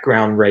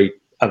background rate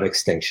of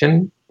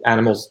extinction.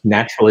 Animals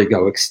naturally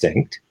go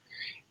extinct.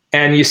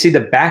 And you see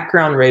the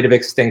background rate of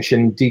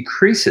extinction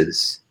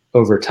decreases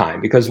over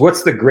time because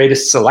what's the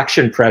greatest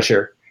selection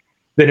pressure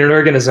that an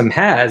organism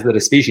has, that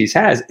a species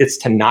has? It's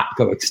to not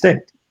go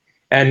extinct.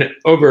 And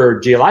over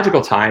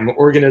geological time,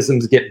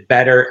 organisms get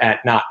better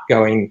at not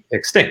going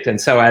extinct. And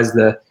so as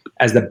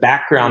the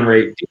background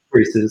rate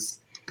decreases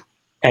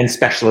and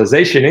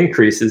specialization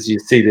increases, you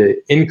see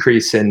the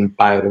increase in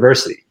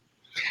biodiversity.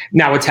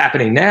 Now, what's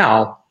happening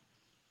now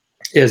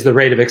is the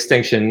rate of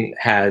extinction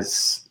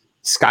has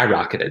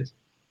skyrocketed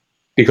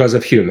because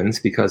of humans,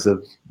 because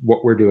of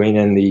what we're doing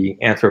in the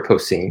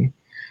Anthropocene.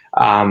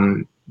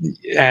 And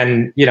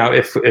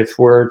if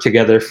we're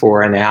together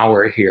for an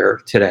hour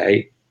here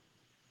today,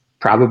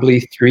 probably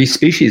 3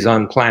 species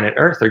on planet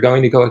Earth are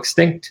going to go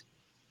extinct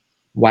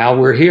while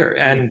we're here.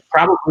 And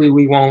probably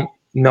we won't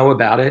know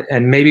about it.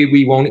 And maybe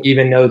we won't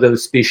even know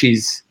those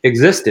species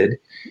existed.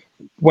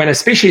 When a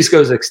species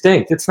goes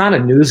extinct, it's not a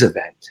news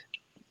event.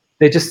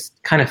 They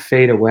just kind of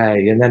fade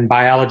away. And then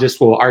biologists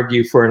will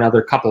argue for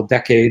another couple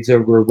decades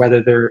over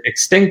whether they're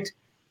extinct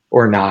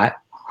or not.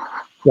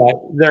 But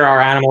there are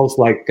animals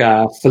like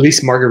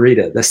Felis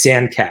margarita, the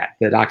sand cat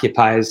that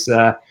occupies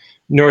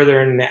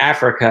Northern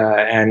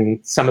Africa and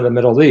some of the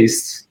Middle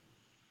East.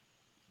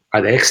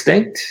 Are they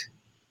extinct?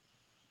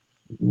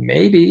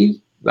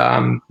 Maybe.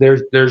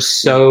 They're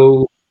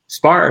so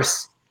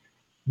sparse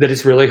that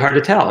it's really hard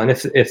to tell. And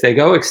if they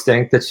go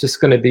extinct, it's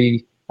just going to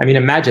be,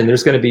 imagine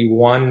there's going to be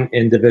one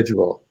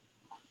individual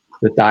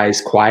that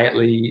dies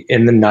quietly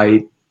in the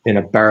night in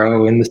a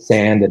burrow in the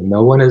sand, and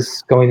no one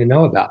is going to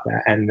know about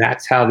that. And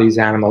that's how these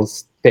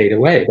animals fade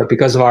away. But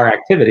because of our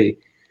activity,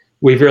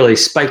 we've really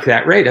spiked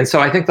that rate. And so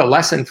I think the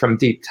lesson from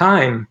Deep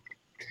Time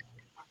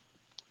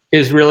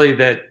is really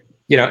that,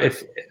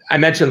 if I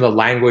mentioned the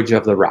language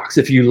of the rocks,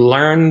 if you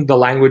learn the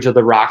language of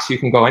the rocks, you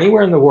can go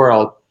anywhere in the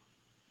world,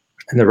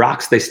 and the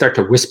rocks, they start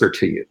to whisper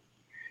to you.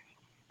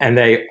 And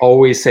they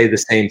always say the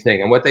same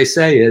thing. And what they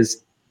say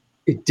is,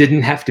 it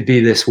didn't have to be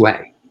this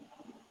way.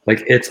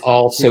 Like, it's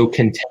all so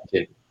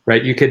contingent,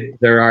 right?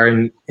 There are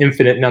an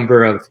infinite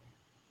number of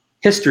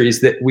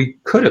histories that we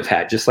could have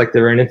had, just like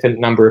there are an infinite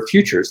number of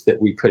futures that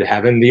we could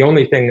have. And the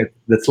only thing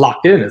that's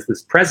locked in is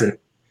this present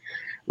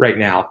right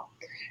now.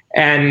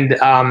 And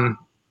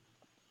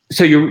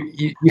so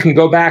you can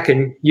go back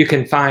and you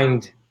can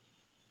find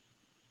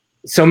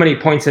so many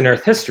points in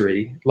Earth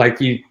history. Like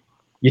you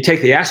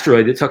take the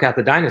asteroid that took out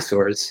the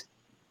dinosaurs,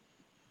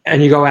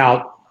 and you go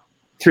out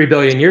 3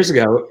 billion years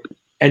ago,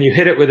 and you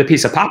hit it with a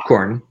piece of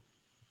popcorn,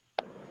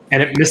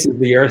 and it misses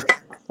the Earth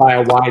by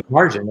a wide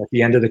margin at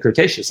the end of the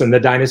Cretaceous. And the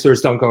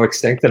dinosaurs don't go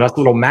extinct, and us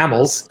little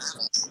mammals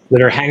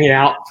that are hanging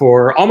out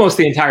for almost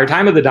the entire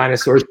time of the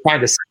dinosaurs,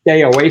 trying to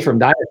stay away from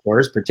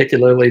dinosaurs,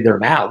 particularly their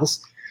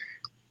mouths,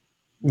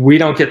 we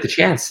don't get the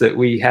chance that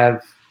we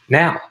have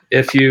now.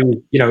 If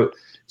you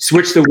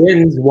switch the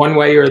winds one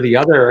way or the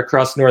other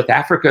across North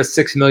Africa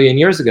 6 million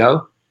years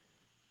ago,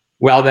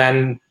 well,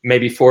 then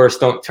maybe forests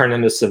don't turn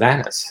into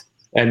savannas.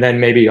 And then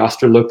maybe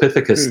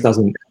Australopithecus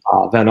doesn't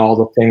evolve, and all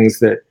the things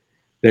that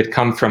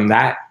come from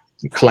that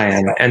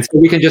clan. And so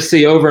we can just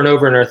see over and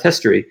over in Earth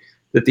history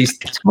that these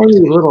tiny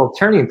little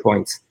turning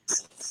points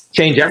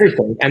change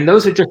everything. And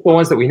those are just the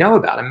ones that we know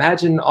about.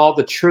 Imagine all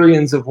the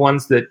trillions of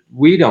ones that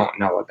we don't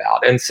know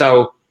about. And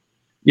so,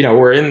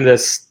 we're in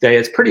this day,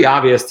 it's pretty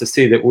obvious to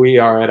see that we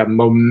are at a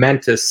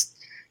momentous,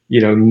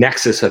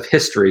 nexus of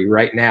history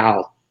right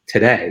now,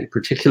 today,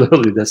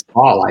 particularly this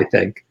fall, I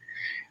think.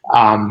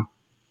 And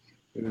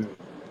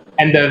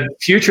the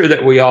future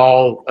that we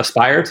all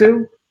aspire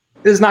to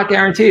is not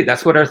guaranteed.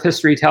 That's what Earth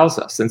history tells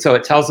us. And so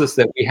it tells us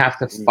that we have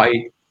to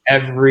fight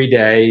every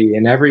day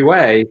in every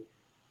way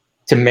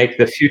to make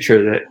the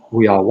future that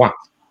we all want.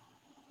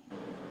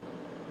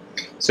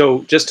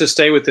 So just to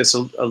stay with this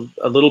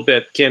a little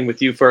bit, Ken,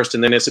 with you first,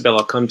 and then Isabel,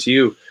 I'll come to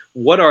you.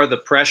 What are the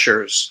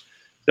pressures?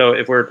 So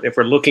if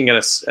we're looking at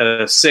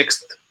a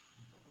sixth,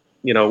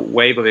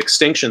 wave of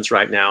extinctions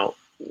right now,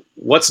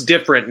 what's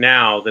different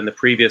now than the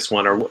previous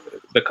one? Or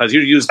because you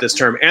use this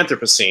term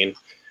Anthropocene,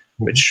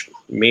 which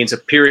means a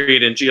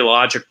period in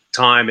geologic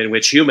time in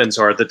which humans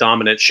are the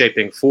dominant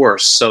shaping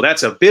force. So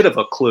that's a bit of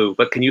a clue.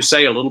 But can you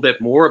say a little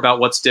bit more about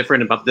what's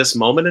different about this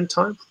moment in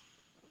time?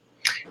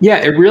 Yeah,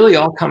 it really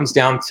all comes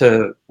down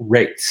to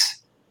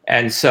rates.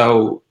 And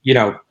so,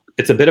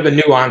 it's a bit of a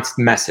nuanced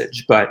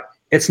message, but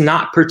it's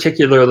not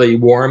particularly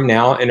warm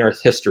now in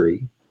Earth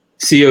history.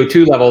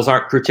 CO2 levels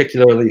aren't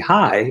particularly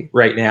high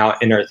right now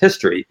in Earth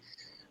history,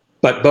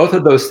 but both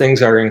of those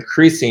things are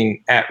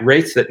increasing at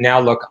rates that now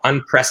look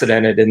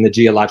unprecedented in the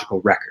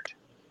geological record.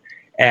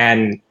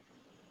 And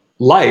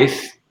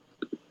life,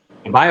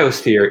 the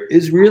biosphere,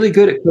 is really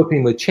good at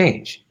coping with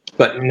change,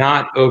 but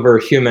not over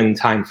human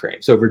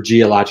timeframes, over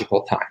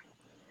geological time.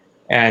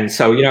 And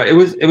so,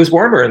 it was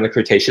warmer in the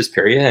Cretaceous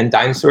period, and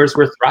dinosaurs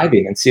were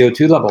thriving, and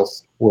CO2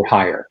 levels were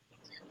higher.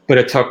 But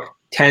it took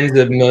tens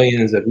of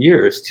millions of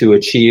years to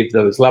achieve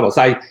those levels.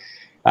 I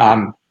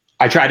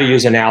try to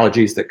use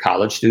analogies that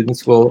college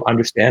students will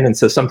understand. And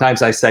so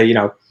sometimes I say,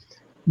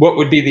 what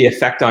would be the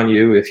effect on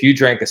you if you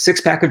drank a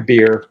 6-pack of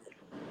beer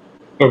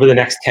over the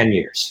next 10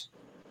 years?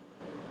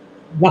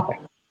 Nothing.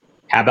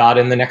 How about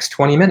in the next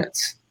 20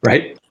 minutes,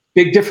 right?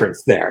 Big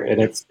difference there.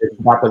 And it's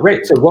about the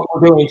rate. So what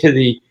we're doing to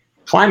the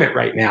climate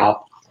right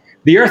now,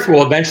 the Earth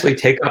will eventually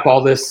take up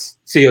all this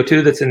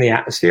CO2 that's in the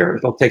atmosphere.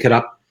 It'll take it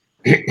up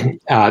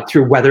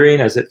through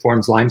weathering as it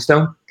forms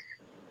limestone,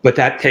 but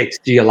that takes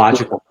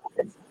geological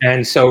time.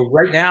 And so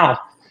right now,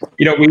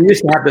 we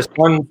used to have this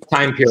one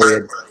time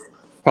period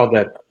called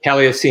the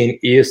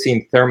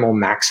Paleocene-Eocene thermal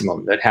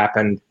maximum that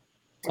happened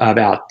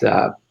about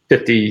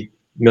 50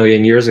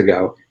 million years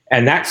ago.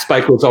 And that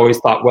spike was always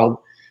thought,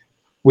 well,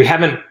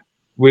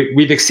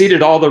 we've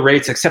exceeded all the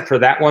rates except for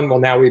that one. Well,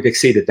 now we've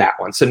exceeded that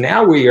one. So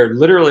now we are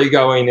literally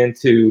going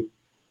into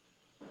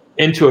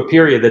a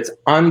period that's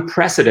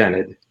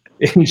unprecedented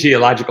in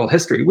geological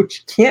history,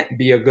 which can't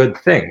be a good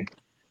thing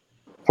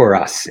for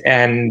us.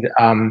 And,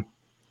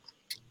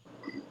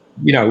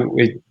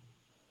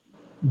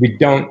 we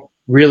don't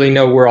really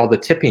know where all the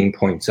tipping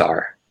points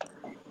are.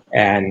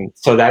 And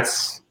so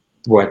that's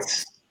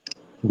what's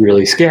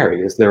really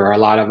scary, is there are a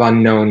lot of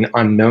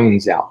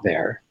unknowns out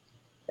there.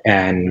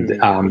 And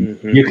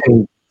you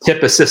can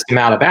tip a system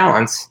out of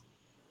balance,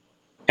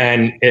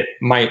 and it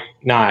may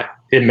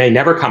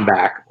never come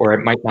back, or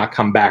it might not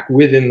come back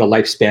within the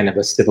lifespan of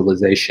a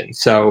civilization.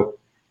 So,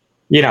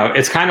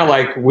 it's kind of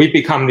like we've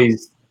become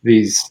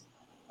these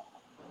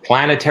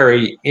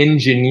planetary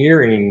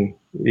engineering,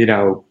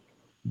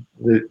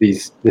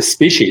 this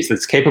species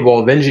that's capable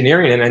of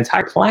engineering an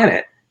entire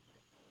planet,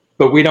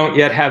 but we don't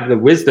yet have the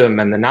wisdom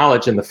and the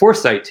knowledge and the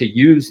foresight to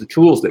use the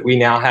tools that we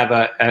now have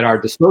at our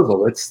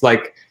disposal. It's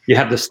like you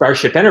have the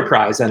Starship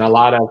Enterprise and a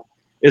lot of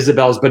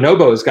Isabel's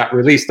bonobos got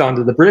released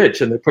onto the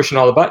bridge and they're pushing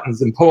all the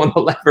buttons and pulling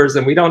the levers,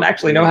 and we don't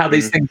actually know how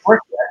these things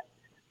work yet.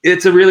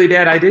 It's a really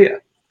bad idea.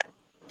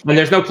 And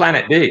there's no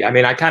planet B. I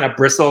mean, I kind of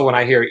bristle when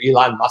I hear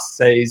Elon Musk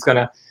say he's going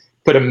to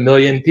put 1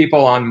 million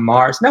people on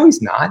Mars. No,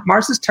 he's not.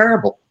 Mars is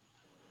terrible.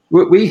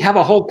 We have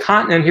a whole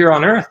continent here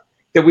on Earth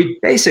that we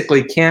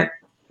basically can't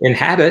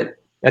inhabit.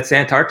 That's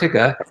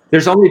Antarctica.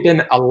 There's only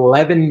been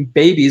 11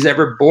 babies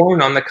ever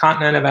born on the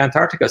continent of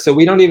Antarctica. So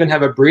we don't even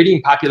have a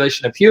breeding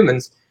population of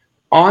humans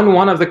on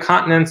one of the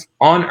continents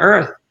on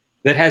Earth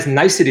that has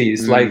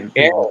niceties like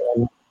air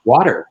and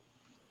water.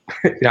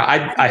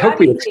 I hope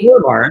we explore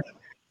Mars.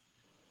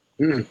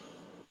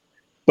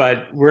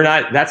 But we're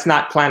not. That's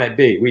not Planet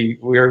B.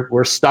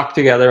 We're stuck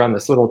together on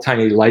this little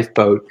tiny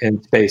lifeboat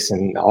in space,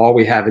 and all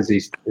we have is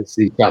each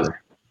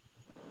other.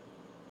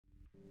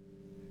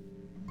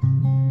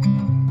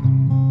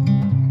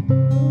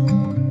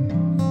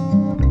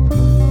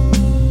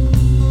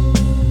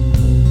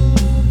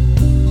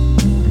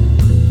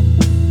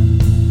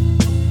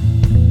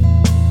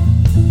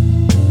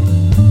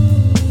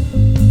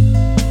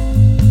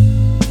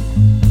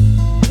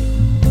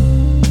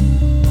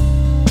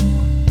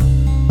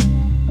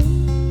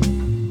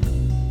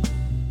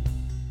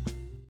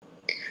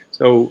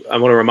 So I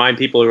want to remind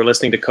people who are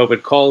listening to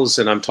COVID Calls,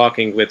 and I'm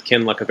talking with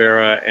Ken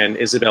Lacavera and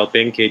Isabel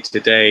Benke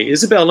today.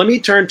 Isabel, let me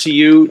turn to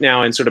you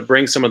now and sort of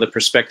bring some of the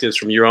perspectives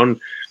from your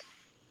own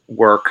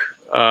work.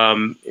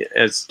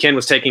 As Ken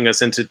was taking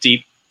us into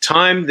deep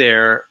time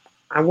there,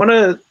 I want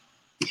to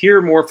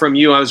hear more from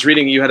you. I was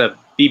reading you had a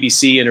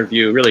BBC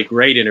interview, really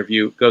great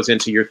interview, goes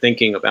into your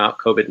thinking about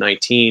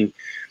COVID-19.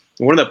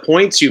 One of the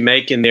points you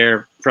make in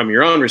there from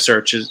your own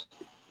research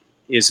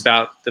is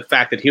about the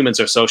fact that humans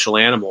are social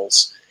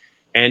animals.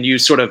 And you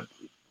sort of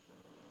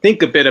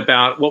think a bit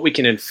about what we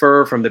can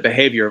infer from the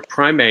behavior of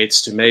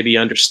primates to maybe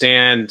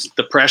understand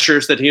the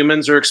pressures that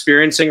humans are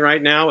experiencing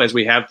right now as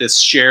we have this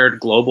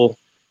shared global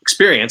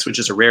experience, which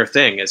is a rare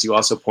thing, as you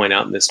also point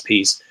out in this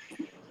piece.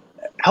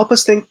 Help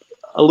us think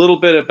a little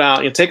bit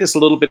about, take us a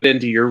little bit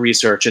into your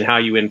research and how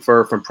you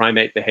infer from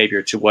primate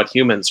behavior to what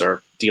humans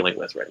are dealing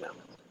with right now.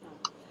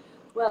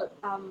 Well,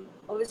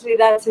 obviously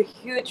that's a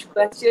huge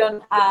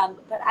question,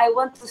 but I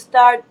want to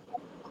start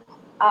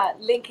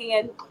linking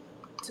it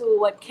to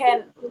what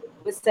Ken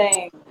was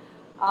saying,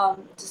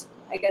 just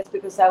I guess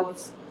because I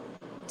was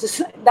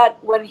just that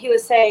what he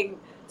was saying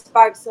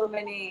sparked so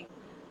many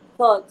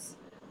thoughts.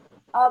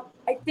 I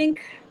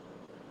think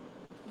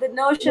the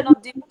notion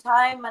of deep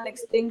time and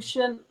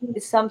extinction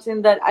is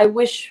something that I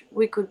wish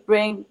we could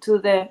bring to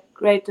the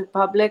greater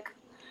public,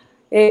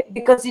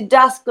 because it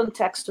does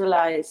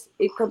contextualize.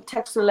 It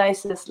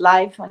contextualizes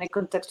life and it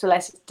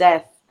contextualizes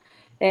death,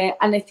 and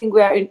I think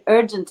we are in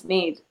urgent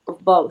need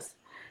of both.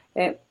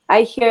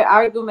 I hear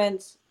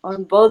arguments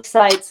on both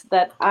sides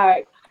that are,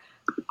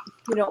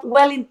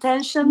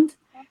 well-intentioned,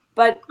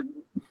 but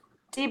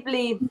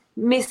deeply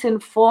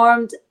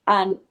misinformed,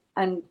 and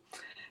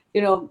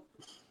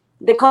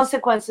the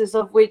consequences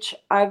of which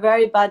are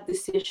very bad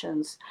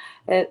decisions.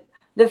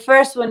 The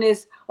first one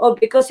is,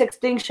 because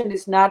extinction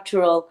is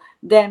natural,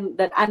 then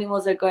that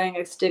animals are going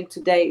extinct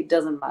today, it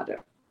doesn't matter.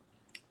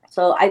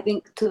 So I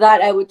think to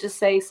that I would just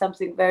say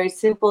something very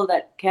simple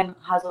that Ken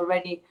has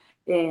already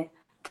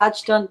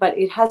touched on, but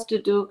it has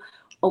to do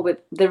with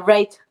the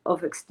rate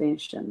of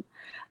extinction.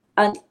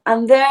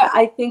 And there,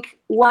 I think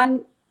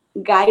one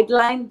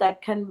guideline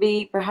that can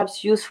be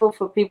perhaps useful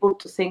for people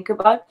to think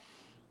about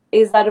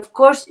is that, of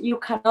course, you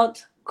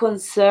cannot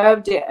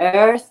conserve the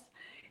earth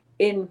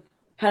in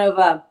kind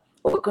of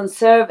or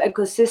conserve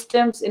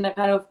ecosystems in a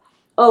kind of,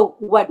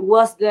 what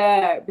was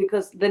there,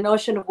 because the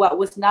notion of what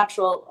was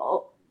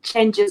natural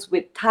changes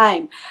with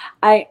time.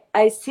 I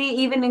see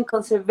even in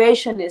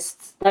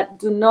conservationists that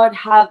do not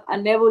have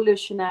an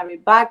evolutionary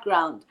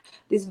background,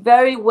 this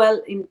very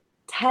well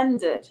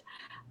intended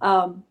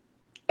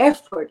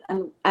effort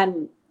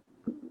and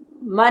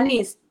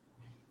money's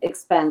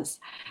expense,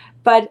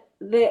 but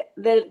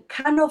the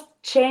kind of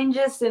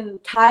changes in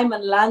time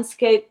and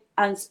landscape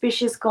and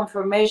species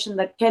conformation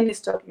that Ken is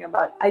talking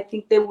about, I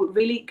think they would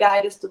really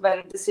guide us to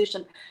better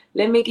decision.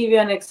 Let me give you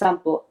an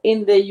example.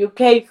 In the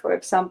UK, for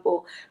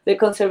example, the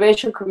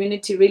conservation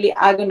community really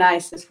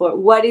agonizes for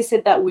what is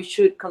it that we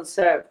should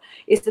conserve.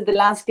 Is it the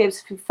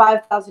landscapes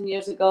 5,000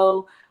 years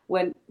ago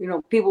when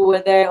people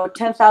were there, or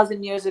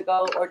 10,000 years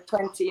ago, or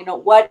 20?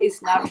 What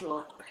is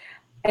natural?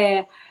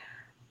 And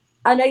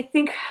I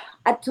think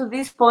to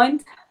this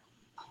point,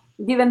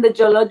 given the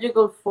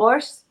geological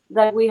force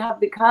that we have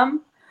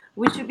become,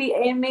 we should be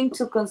aiming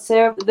to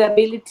conserve the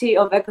ability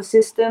of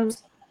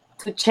ecosystems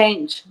to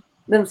change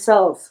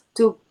themselves,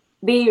 to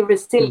be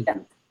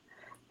resilient.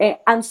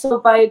 And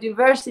so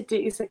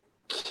biodiversity is a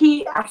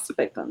key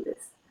aspect on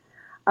this.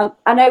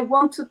 And I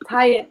want to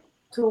tie it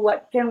to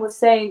what Ken was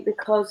saying,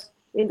 because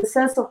in the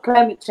sense of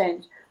climate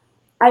change,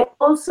 I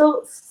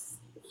also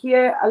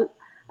hear,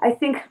 I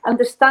think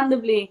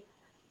understandably,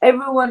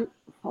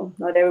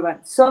 not everyone,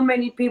 so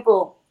many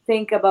people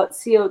think about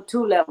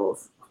CO2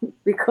 levels,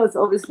 because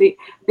obviously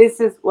this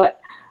is what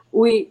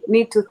we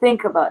need to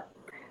think about.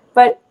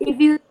 But if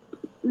you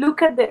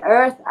look at the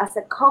Earth as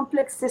a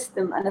complex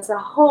system and as a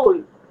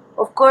whole,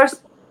 of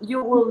course,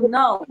 you will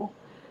know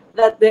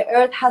that the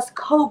Earth has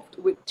coped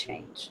with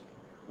change,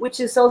 which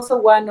is also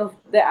one of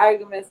the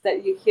arguments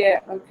that you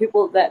hear from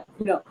people that,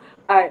 you know,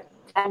 are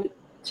climate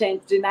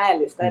change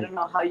denialists. I don't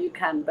know how you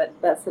can, but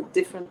that's a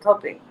different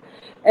topic.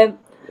 And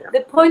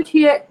the point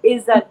here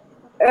is that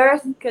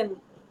Earth can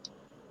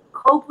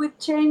cope with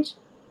change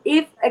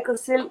if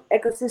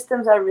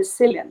ecosystems are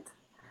resilient.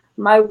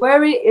 My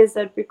worry is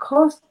that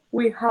because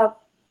we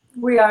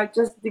are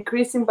just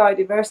decreasing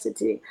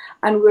biodiversity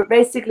and we're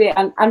basically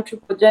an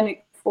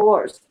anthropogenic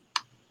force,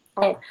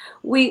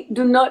 we're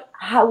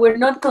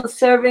not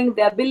conserving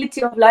the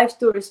ability of life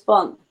to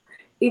respond.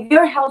 If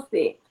you're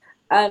healthy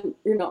and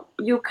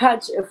you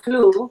catch a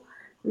flu,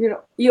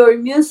 your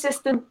immune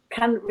system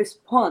can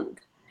respond.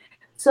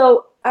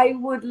 So I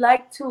would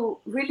like to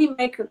really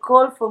make a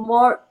call for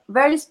more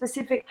very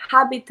specific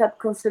habitat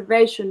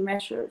conservation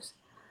measures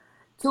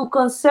to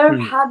conserve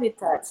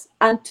habitats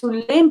and to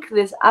link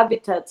these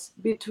habitats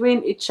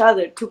between each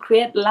other to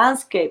create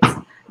landscapes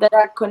that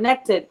are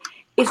connected.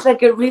 It's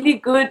like a really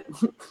good,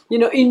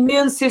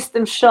 immune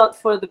system shot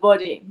for the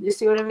body. You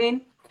see what I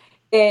mean?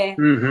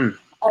 You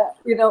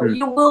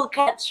will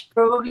catch,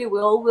 probably we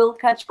all will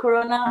catch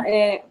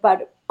corona,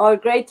 but our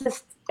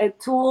greatest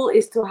tool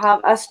is to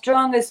have as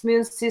strong as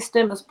immune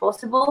system as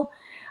possible.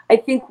 I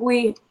think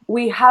we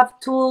have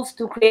tools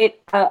to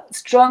create a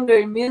stronger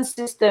immune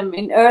system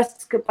in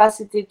Earth's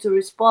capacity to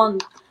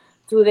respond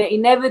to the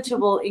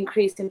inevitable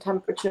increase in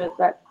temperature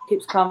that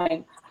keeps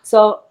coming.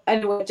 So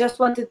anyway, just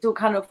wanted to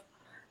kind of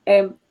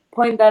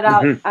point that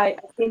out. I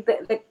think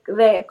that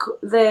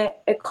the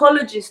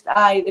ecologist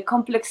eye, the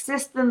complex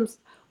systems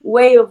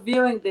way of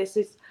viewing this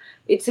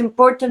it's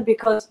important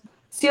because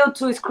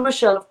CO2 is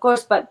crucial, of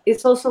course, but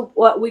it's also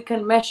what we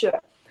can measure.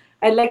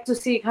 I'd like to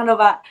see kind of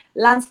a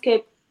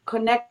landscape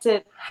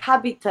connected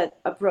habitat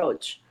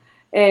approach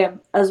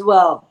as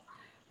well.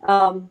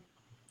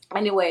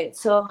 Anyway,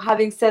 so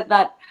having said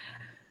that,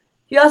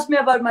 you asked me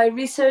about my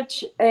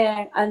research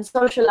and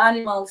social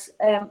animals.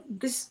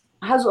 This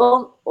has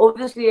all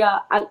obviously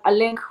a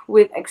link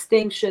with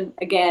extinction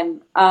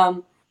again,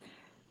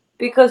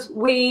 because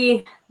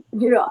we,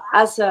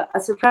 as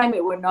a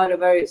primate, we're not a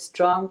very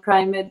strong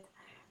primate.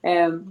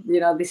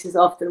 This is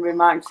often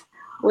remarked.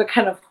 We're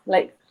kind of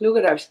like, look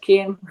at our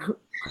skin,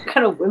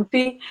 kind of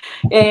wimpy.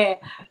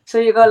 So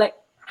you go like,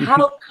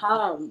 how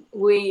come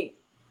we,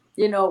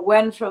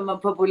 went from a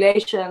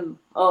population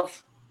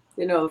of,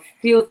 a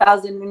few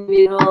thousand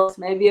individuals,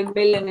 maybe 1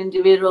 million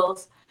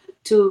individuals,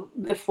 to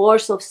the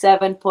force of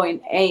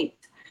 7.8?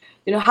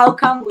 How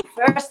come we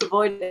first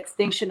avoided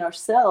extinction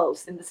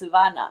ourselves in the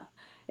savannah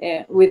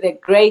with the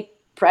great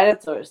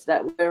predators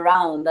that were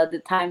around at the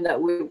time that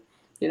we,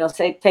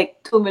 say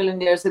take 2 million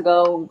years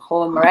ago,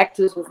 Homo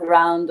erectus was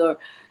around, or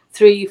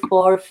 3,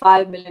 4,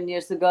 5 million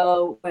years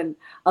ago when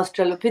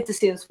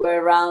Australopithecines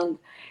were around.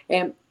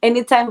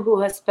 Anytime who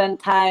has spent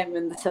time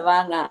in the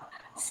savannah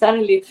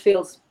suddenly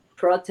feels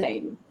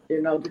protein,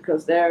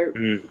 because there are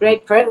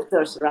great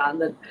predators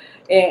around. And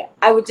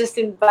I would just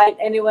invite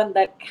anyone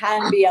that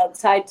can be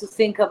outside to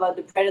think about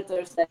the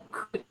predators that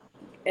could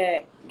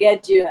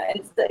get you.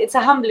 It's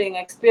a humbling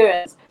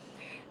experience.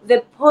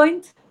 The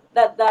point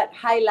that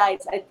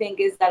highlights, I think,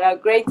 is that our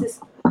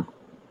greatest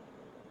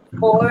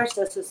force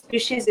as a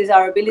species is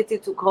our ability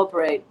to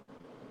cooperate.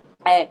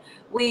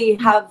 We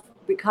have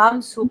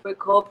become super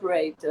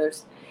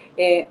cooperators.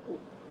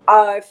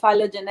 Our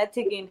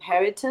phylogenetic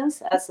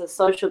inheritance as a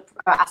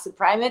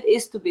primate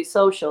is to be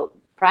social.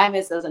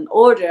 Primates as an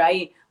order,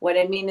 what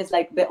I mean is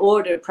like the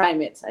order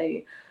primates,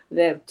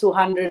 the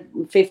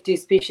 250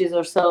 species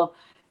or so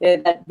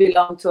that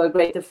belong to a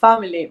greater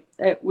family.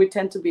 We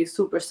tend to be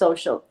super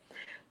social.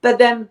 But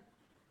then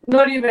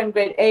not even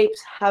great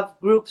apes have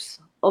groups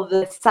of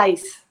the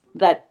size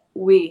that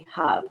we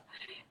have.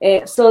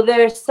 So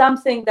there's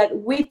something that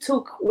we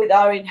took with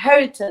our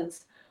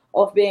inheritance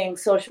of being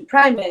social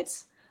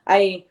primates.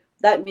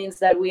 That means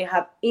that we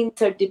have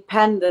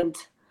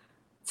interdependent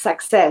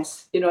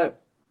success.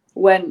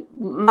 When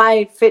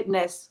my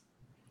fitness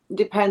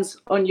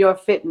depends on your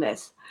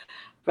fitness,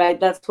 right?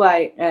 That's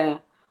why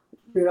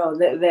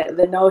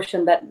the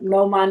notion that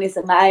no man is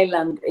an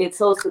island.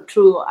 It's also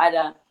true at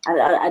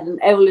an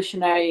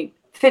evolutionary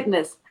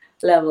fitness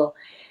level.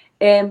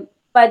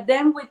 But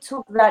then we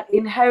took that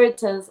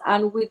inheritance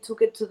and we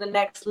took it to the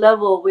next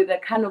level with a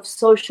kind of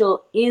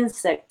social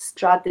insect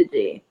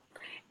strategy,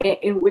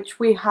 in which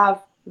we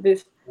have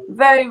these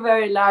very,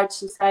 very large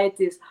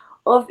societies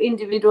of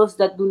individuals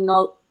that do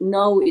not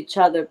know each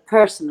other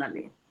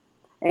personally.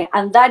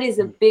 And that is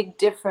a big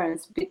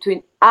difference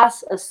between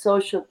us as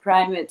social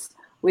primates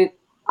with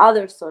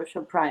other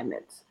social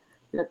primates.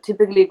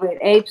 Typically, great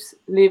apes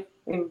live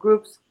in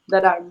groups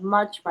that are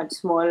much, much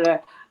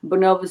smaller.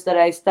 Bonobos that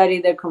I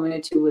study, their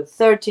community with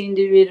 30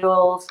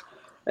 individuals.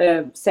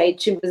 Say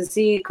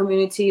chimpanzee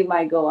community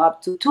might go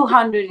up to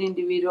 200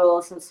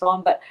 individuals and so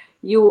on, but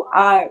you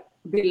are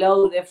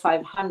below the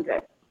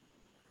 500.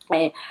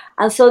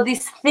 And so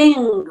this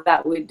thing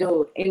that we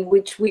do, in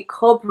which we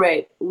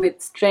cooperate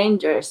with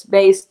strangers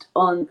based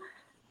on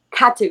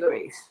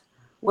categories,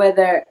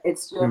 whether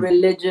it's your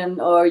religion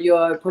or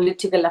your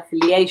political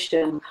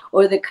affiliation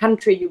or the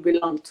country you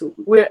belong to,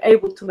 we're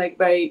able to make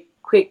very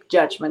quick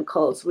judgment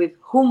calls with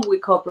whom we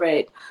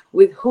cooperate,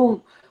 with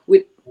whom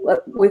we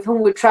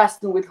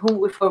trust, and with whom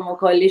we form a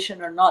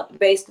coalition or not,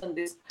 based on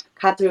these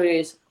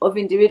categories of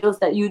individuals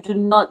that you do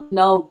not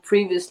know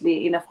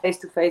previously in a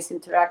face-to-face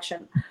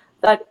interaction.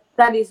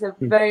 That is a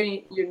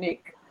very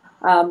unique,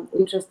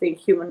 interesting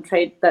human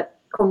trait that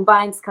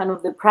combines kind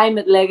of the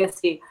primate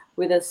legacy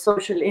with a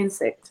social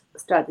insect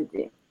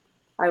strategy,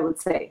 I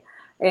would say.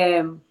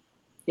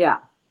 Yeah.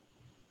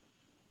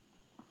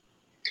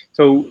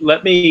 So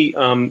let me,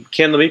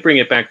 Ken, let me bring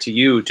it back to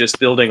you, just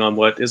building on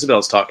what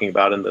Isabel's talking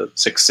about and the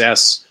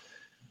success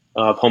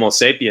of Homo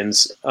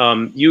sapiens.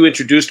 You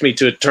introduced me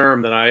to a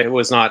term that I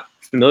was not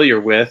familiar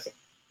with.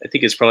 I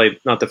think it's probably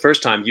not the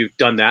first time you've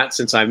done that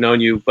since I've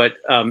known you, but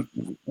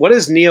what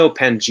is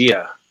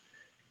Neopangaea?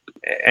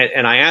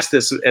 And I ask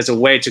this as a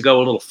way to go a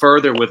little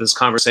further with this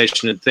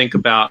conversation and think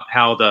about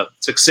how the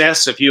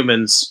success of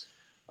humans,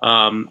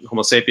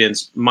 Homo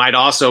sapiens, might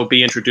also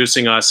be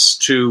introducing us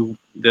to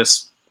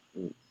this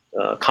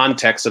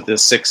context of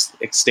this sixth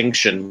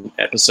extinction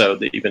episode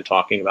that you've been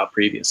talking about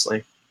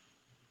previously.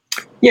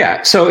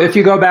 Yeah, so if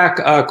you go back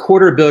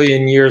 250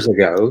 million years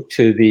ago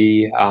to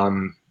the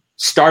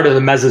start of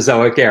the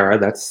Mesozoic era,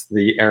 that's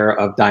the era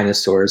of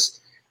dinosaurs,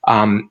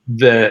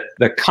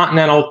 the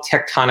continental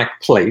tectonic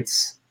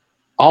plates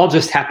all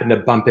just happened to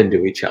bump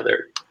into each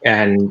other.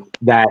 And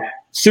that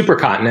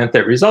supercontinent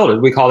that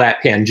resulted, we call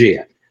that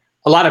Pangaea.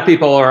 A lot of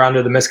people are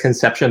under the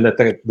misconception that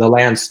the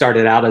land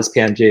started out as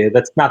Pangaea.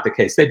 That's not the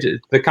case.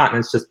 The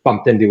continents just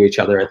bumped into each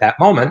other at that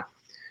moment.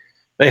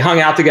 They hung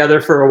out together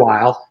for a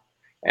while,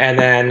 and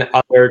then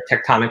other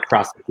tectonic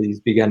processes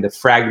began to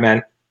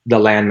fragment the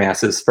land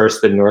masses.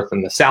 First the north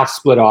and the south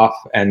split off,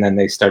 and then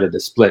they started to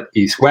split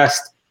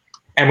east-west,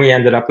 and we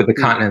ended up with the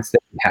continents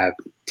that we have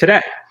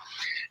today.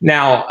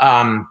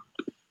 Now,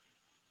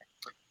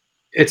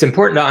 it's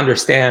important to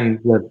understand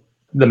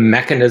the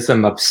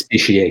mechanism of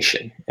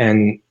speciation.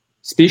 And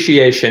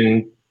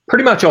speciation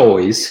pretty much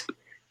always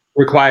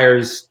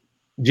requires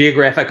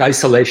geographic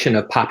isolation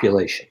of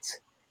populations.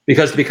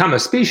 Because to become a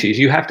species,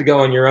 you have to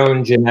go in your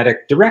own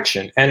genetic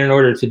direction. And in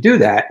order to do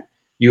that,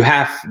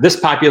 this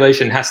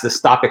population has to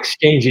stop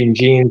exchanging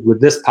genes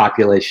with this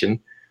population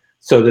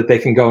so that they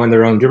can go in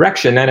their own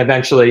direction. And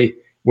eventually,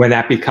 when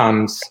that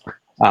becomes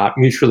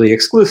mutually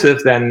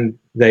exclusive, then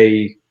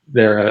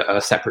they're a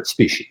separate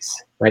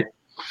species, right?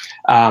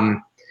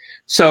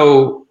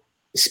 So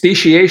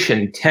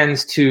speciation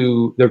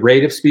the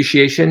rate of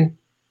speciation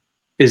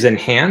is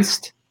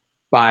enhanced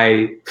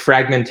by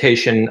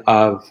fragmentation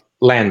of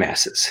land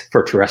masses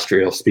for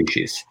terrestrial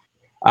species.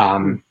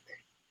 And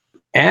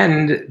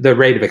the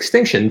rate of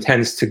extinction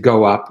tends to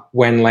go up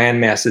when land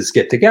masses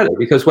get together,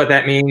 because what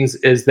that means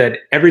is that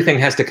everything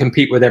has to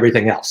compete with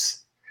everything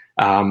else.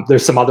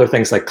 There's some other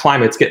things like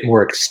climates get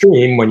more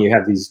extreme when you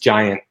have these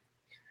giant,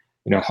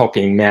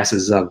 hulking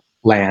masses of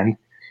land.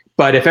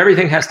 But if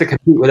everything has to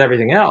compete with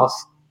everything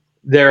else,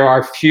 there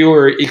are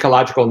fewer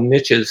ecological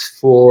niches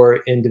for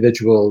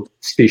individual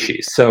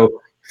species.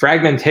 So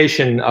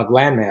fragmentation of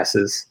land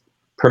masses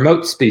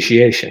promotes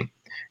speciation.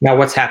 Now,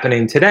 what's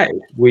happening today?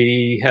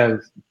 We have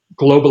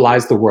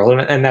globalized the world,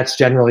 and that's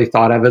generally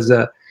thought of as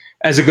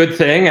a good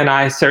thing. And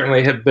I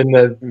certainly have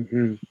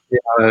been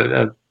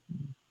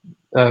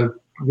a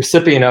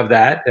recipient of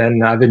that,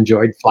 and I've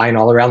enjoyed flying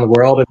all around the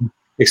world and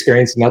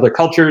experiencing other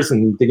cultures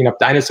and digging up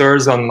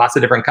dinosaurs on lots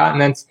of different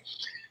continents.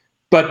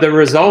 But the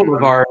result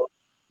of our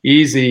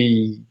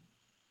easy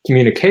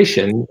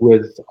communication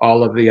with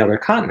all of the other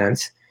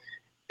continents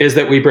is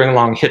that we bring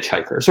along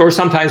hitchhikers, or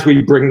sometimes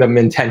we bring them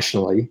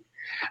intentionally.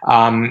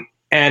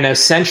 And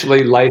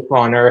essentially life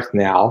on Earth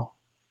now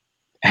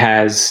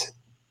has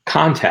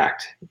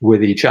contact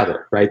with each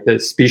other, right? The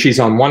species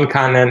on one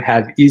continent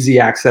have easy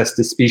access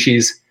to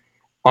species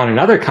on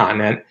another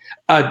continent,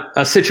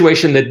 a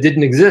situation that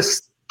didn't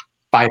exist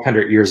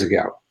 500 years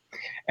ago.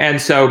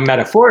 And so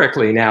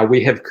metaphorically now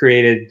we have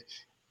created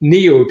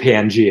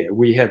Neopangaea.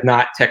 We have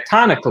not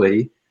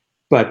tectonically,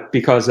 but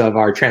because of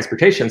our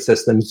transportation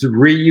systems,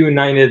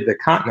 reunited the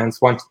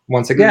continents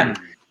once again.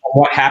 And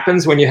what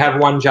happens when you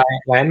have one giant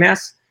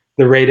landmass?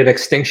 The rate of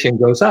extinction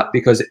goes up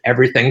because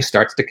everything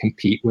starts to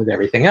compete with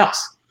everything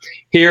else.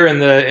 Here in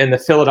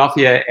the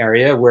Philadelphia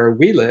area where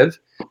we live,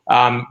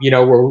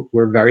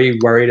 we're very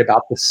worried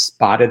about the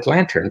spotted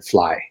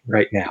lanternfly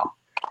right now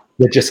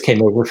that just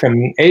came over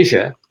from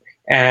Asia,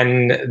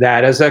 and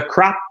that is a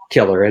crop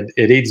killer.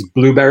 It eats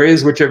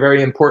blueberries, which are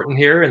very important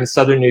here in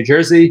southern New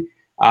Jersey,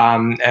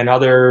 and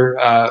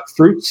other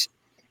fruits,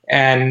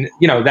 and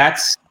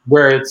that's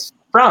where it's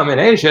from in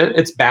Asia.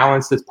 It's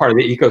balanced. It's part of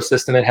the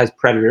ecosystem. It has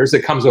predators.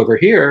 It comes over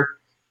here.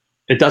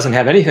 It doesn't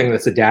have anything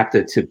that's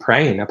adapted to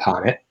preying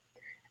upon it.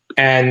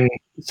 And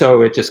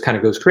so it just kind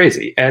of goes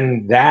crazy.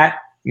 And that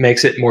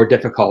makes it more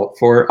difficult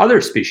for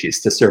other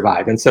species to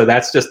survive. And so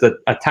that's just a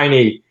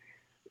tiny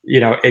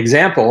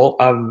example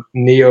of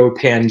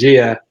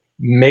neo-Pangea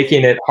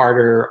making it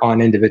harder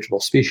on individual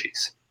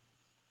species.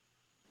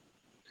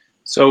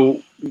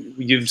 So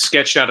you've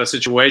sketched out a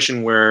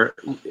situation where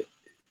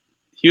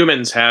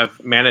humans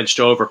have managed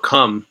to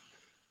overcome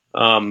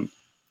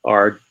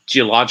our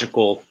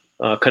geological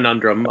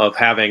conundrum of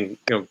having,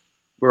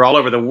 we're all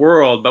over the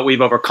world, but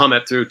we've overcome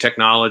it through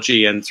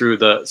technology and through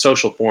the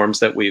social forms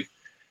that we've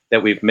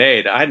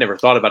made. I had never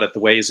thought about it the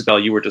way, Isabel,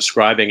 you were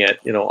describing it.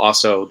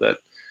 Also that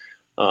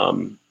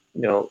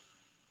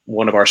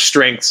one of our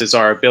strengths is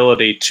our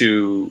ability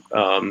to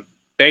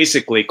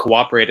basically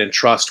cooperate and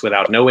trust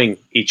without knowing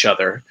each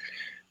other.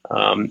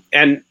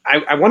 And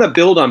I want to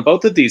build on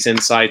both of these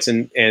insights,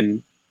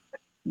 and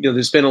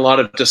there's been a lot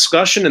of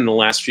discussion in the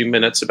last few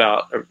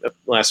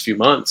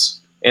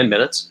months and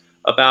minutes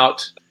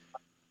about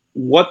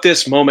what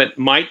this moment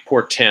might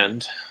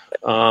portend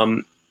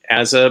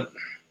as a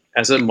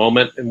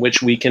moment in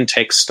which we can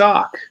take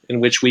stock, in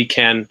which we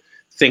can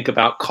think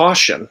about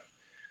caution.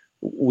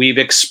 We've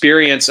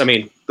experienced,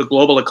 the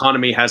global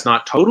economy has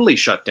not totally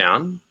shut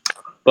down,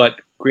 but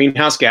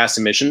greenhouse gas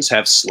emissions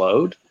have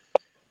slowed.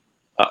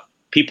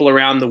 People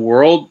around the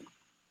world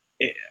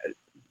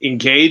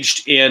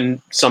engaged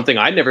in something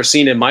I'd never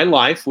seen in my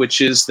life,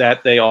 which is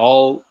that they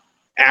all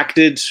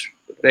acted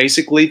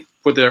basically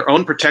for their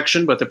own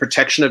protection, but the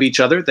protection of each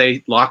other.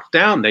 They locked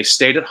down. They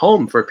stayed at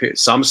home for a period.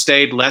 Some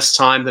stayed less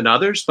time than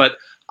others, but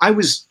I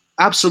was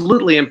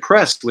absolutely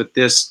impressed with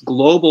this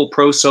global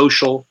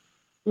pro-social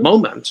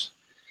moment.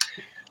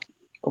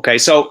 Okay,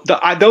 so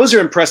those are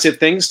impressive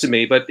things to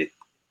me, but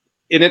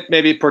in it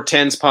maybe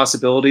portends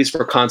possibilities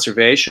for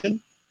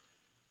conservation.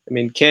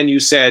 Ken, you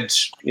said,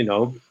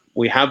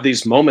 we have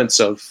these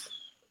moments of,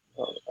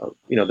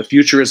 the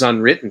future is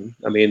unwritten.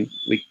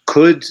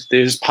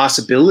 There's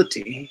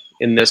possibility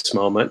in this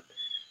moment.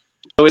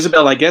 So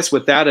Isabel, I guess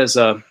with that as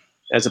a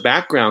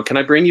background, can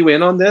I bring you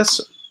in on this?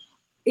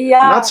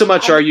 Yeah. Not so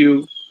much are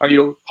you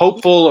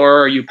hopeful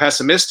or are you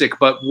pessimistic,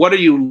 but what are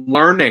you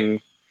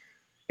learning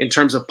in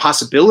terms of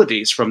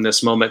possibilities from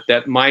this moment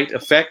that might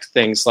affect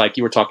things like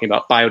you were talking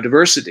about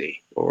biodiversity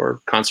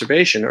or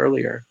conservation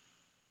earlier?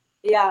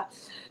 Yeah.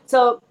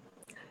 So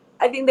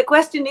I think the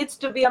question needs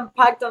to be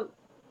unpacked on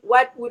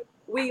what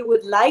we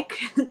would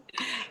like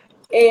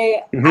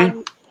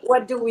and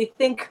what do we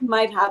think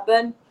might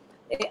happen.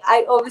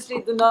 I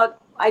obviously do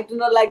not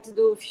like to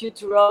do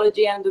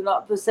futurology and do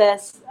not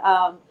possess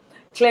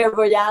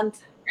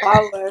clairvoyant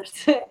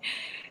powers.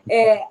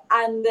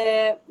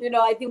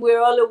 I think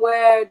we're all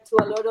aware to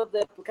a lot of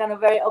the kind of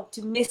very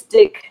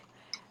optimistic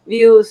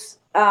views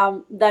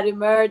that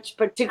emerge,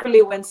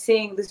 particularly when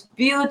seeing these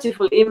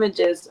beautiful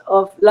images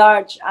of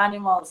large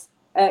animals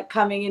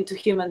coming into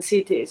human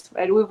cities.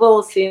 Right, we've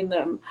all seen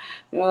them,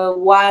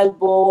 wild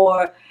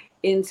boar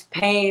in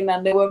Spain,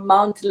 and there were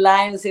mountain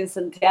lions in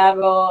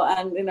Santiago,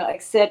 and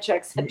etc.,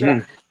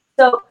 etc.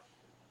 So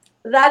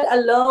that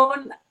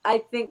alone, I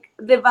think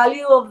the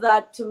value of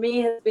that to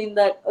me has been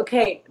that,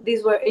 okay,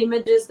 these were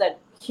images that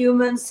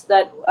humans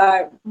that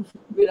are,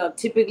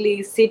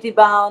 typically city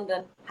bound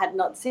and had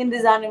not seen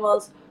these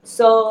animals.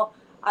 So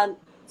I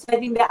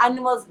think the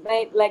animals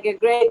made like a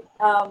great,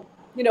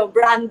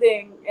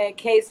 branding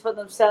case for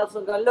themselves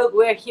and go, look,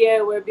 we're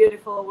here, we're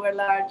beautiful, we're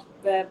large,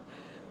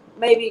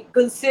 maybe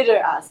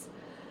consider us.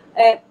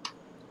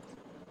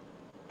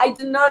 I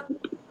do not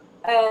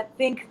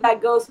think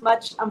that goes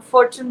much,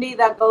 unfortunately,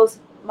 that goes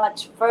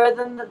much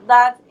further than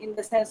that, in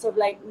the sense of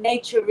like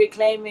nature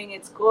reclaiming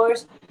its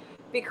course,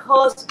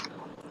 because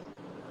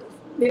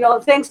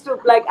thanks to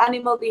like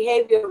animal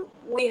behavior,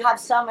 we have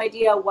some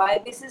idea why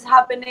this is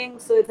happening.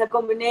 So it's a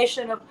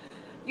combination of,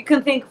 you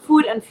can think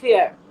food and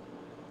fear,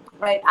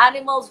 right?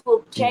 Animals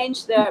will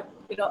change their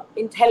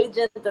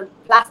intelligence and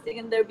plastic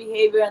in their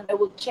behavior, and they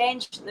will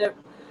change their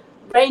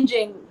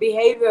ranging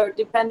behavior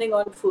depending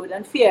on food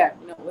and fear.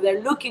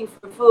 They're looking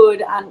for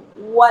food, and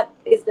what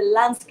is the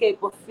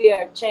landscape of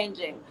fear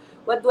changing?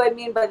 What do I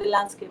mean by the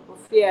landscape of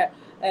fear?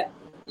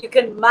 You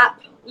can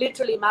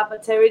literally map a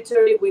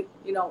territory with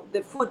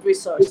the food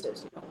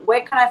resources.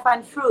 Where can I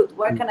find fruit?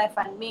 Where can I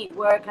find meat?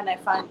 Where can I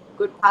find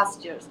good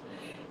pastures?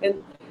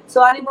 And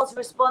so animals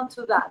respond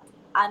to that,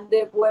 and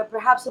there were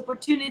perhaps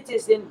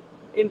opportunities in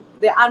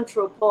the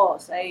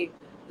anthropos,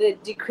 the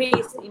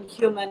decrease in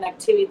human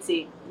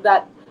activity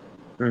that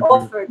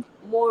offered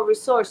more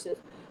resources,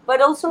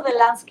 but also the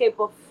landscape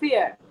of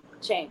fear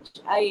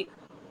changed.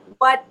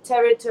 What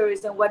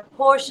territories and what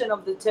portion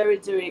of the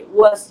territory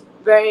was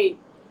very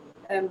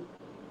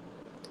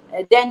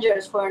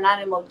dangerous for an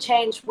animal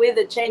changed with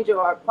the change of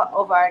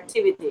our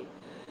activity.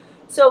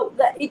 So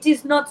it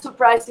is not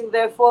surprising,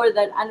 therefore,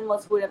 that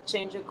animals would have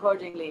changed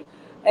accordingly.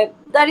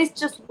 That is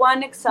just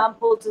one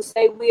example to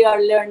say we are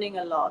learning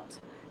a lot,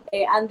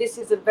 and this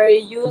is a very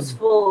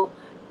useful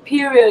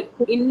period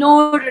in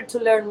order to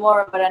learn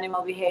more about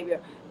animal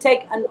behavior.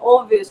 Take an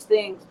obvious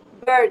thing,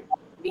 bird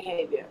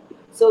behavior.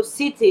 So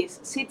cities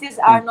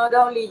are not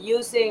only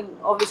using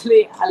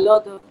obviously a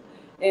lot of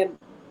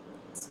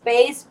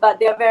space, but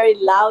they're very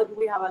loud.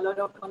 We have a lot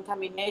of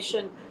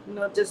contamination,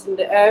 not just in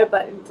the air,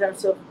 but in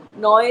terms of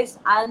noise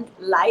and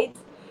light.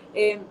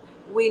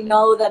 We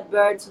know that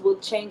birds will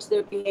change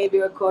their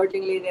behavior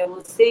accordingly. They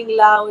will sing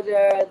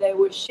louder, they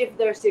will shift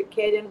their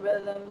circadian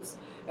rhythms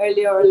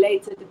earlier or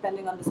later,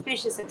 depending on the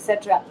species,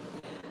 etc.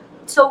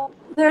 So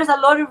there's a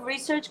lot of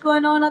research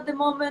going on at the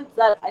moment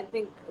that I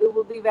think it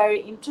will be very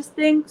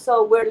interesting.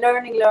 So we're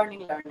learning.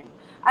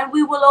 And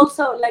we will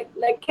also,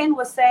 like Ken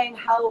was saying,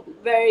 how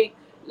very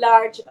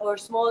large or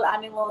small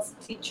animals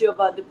teach you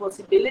about the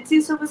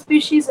possibilities of a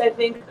species. I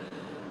think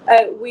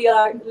we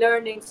are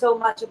learning so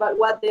much about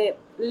what the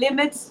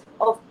limits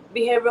of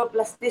behavioral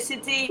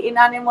plasticity in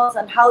animals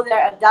and how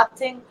they're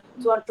adapting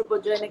to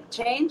anthropogenic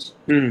change.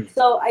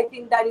 So I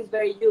think that is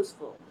very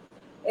useful.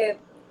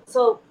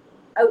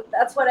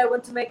 That's what I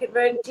want to make it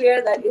very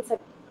clear, that it's a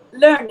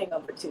learning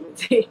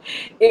opportunity.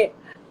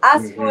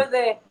 As for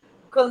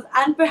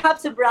and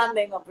perhaps a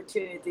branding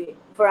opportunity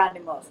for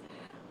animals.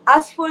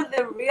 As for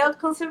the real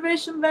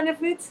conservation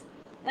benefits,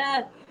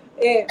 I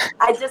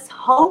just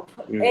hope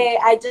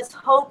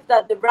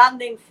that the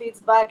branding feeds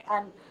back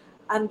and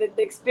the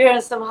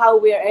experience somehow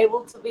we are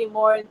able to be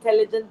more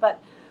intelligent.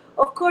 But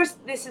of course,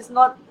 this is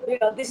not going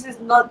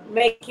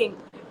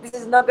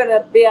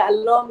to be a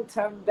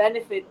long-term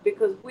benefit,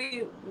 because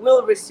we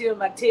will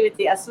resume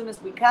activity as soon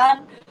as we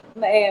can.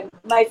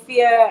 My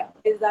fear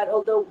is that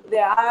although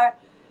there are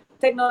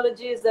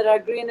technologies that are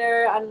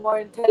greener and more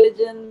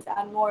intelligent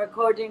and more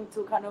according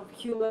to kind of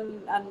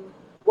human and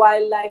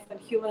wildlife and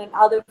human and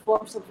other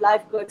forms of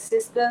life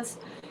coexistence,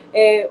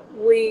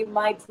 we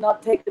might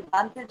not take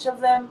advantage of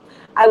them.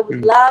 I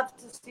would love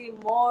to see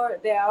more,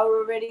 there are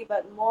already,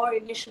 but more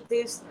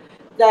initiatives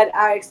that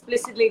are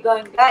explicitly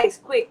going, guys,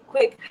 quick,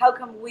 how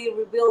can we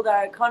rebuild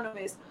our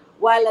economies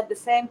while at the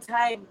same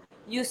time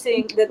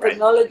using the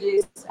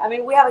technologies? I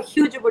mean, we have a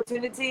huge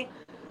opportunity.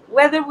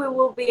 Whether we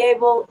will be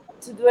able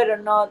to do it or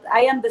not,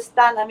 I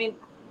understand. I mean,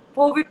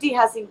 poverty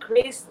has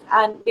increased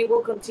and it will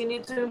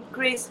continue to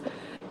increase.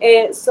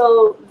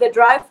 So the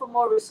drive for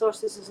more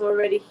resources is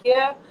already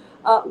here.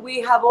 We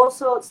have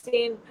also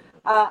seen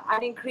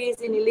an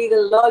increase in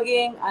illegal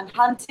logging and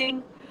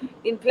hunting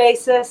in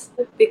places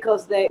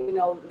because the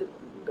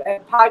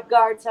park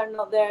guards are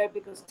not there,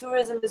 because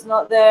tourism is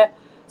not there.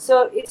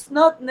 So it's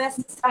not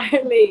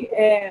necessarily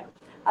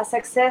a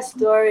success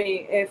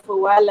story for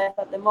wildlife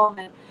at the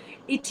moment.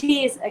 It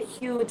is a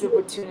huge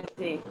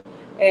opportunity.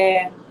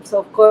 So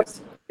of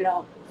course,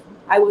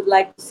 I would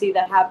like to see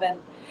that happen.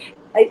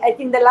 I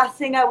think the last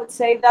thing I would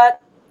say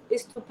that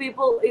is for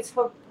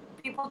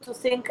people to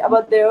think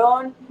about their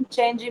own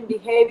changing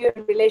behavior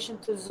in relation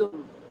to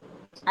Zoom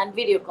and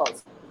video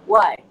calls.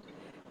 Why?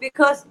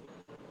 Because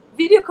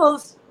video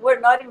calls were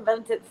not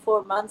invented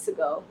 4 months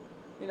ago.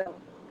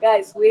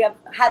 Guys, we have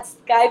had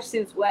Skype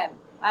since when?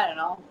 I don't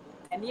know,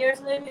 10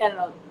 years maybe? I don't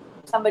know.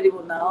 Somebody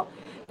will know.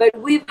 But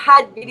we've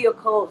had video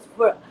calls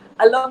for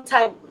a long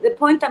time. The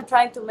point I'm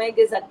trying to make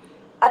is that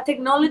a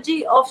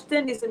technology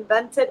often is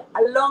invented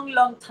a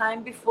long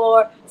time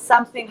before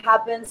something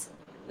happens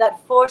that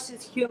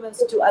forces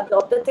humans to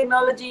adopt the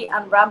technology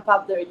and ramp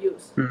up their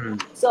use.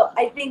 So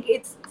I think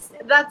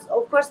that's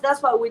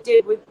what we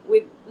did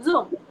with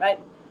Zoom, right?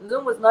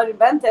 Zoom was not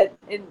invented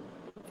in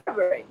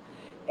February.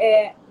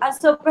 And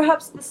so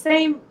perhaps the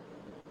same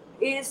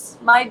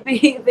might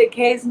be the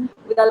case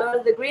with a lot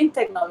of the green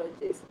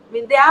technologies. I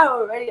mean, they are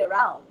already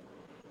around.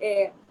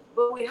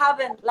 But we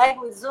haven't, like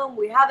with Zoom,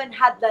 we haven't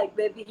had like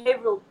the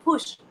behavioral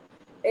push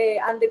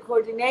and the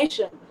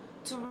coordination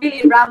to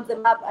really ramp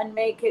them up and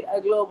make it a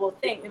global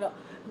thing.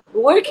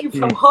 Working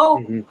from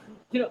home,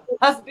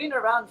 has been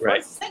around for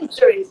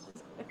centuries,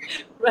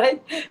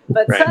 right?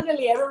 But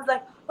suddenly everyone's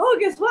like, oh,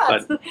 guess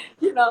what?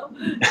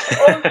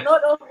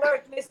 Not all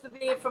work needs to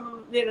be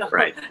from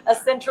a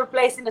central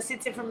place in a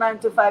city from 9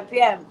 to 5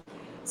 p.m.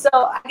 So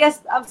I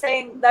guess I'm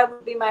saying that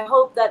would be my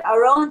hope, that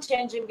our own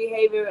changing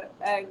behavior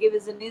gives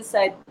us an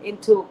insight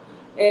into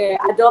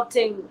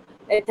adopting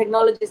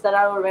technologies that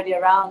are already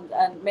around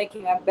and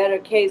making a better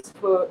case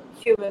for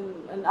human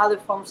and other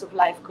forms of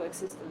life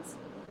coexistence.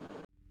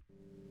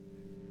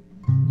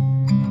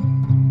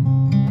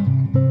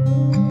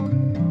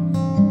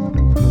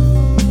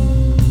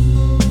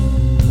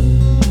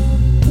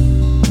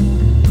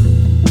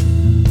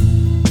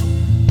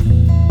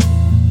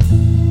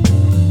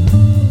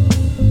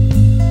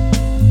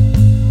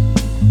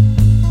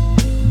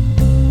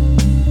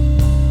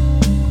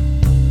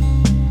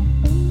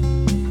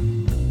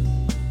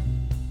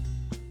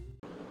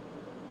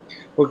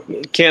 Well,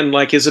 Ken,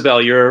 like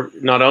Isabel, you're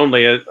not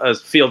only a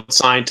field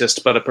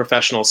scientist, but a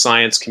professional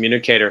science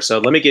communicator. So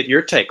let me get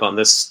your take on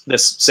this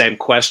same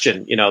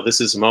question.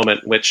 This is a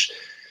moment in which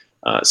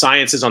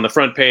science is on the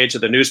front page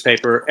of the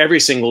newspaper every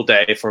single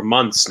day for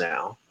months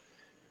now.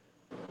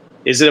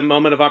 Is it a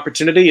moment of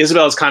opportunity?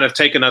 Isabel has kind of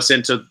taken us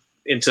into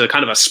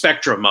kind of a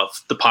spectrum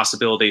of the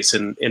possibilities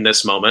in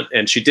this moment.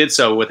 And she did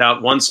so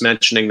without once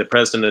mentioning the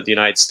President of the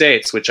United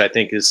States, which I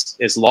think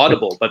is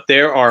laudable. But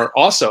there are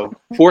also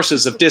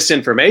forces of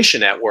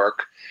disinformation at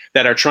work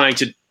that are trying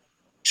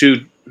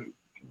to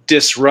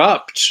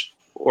disrupt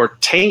or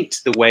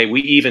taint the way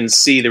we even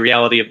see the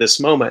reality of this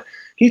moment.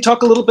 Can you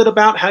talk a little bit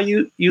about how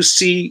you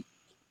see,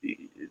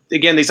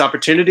 again, these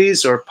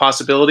opportunities or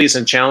possibilities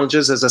and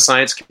challenges as a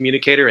science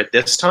communicator at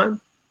this time?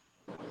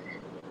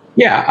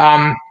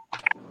 Yeah,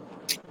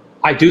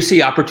 I do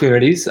see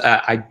opportunities.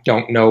 I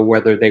don't know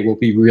whether they will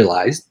be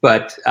realized,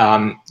 but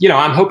I'm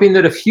hoping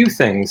that a few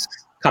things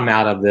come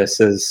out of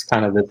this as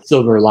kind of the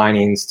silver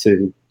linings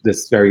to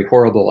this very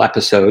horrible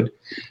episode.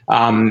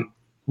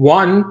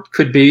 One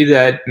could be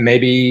that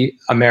maybe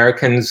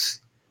Americans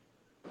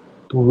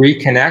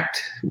reconnect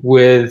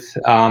with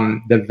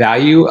the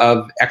value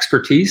of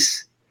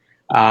expertise.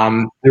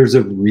 There's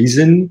a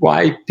reason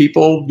why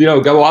people,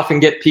 go off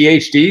and get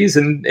PhDs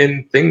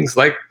in things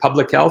like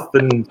public health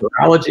and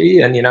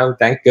virology. And,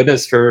 thank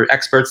goodness for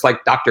experts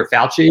like Dr.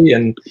 Fauci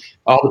and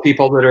all the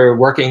people that are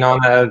working on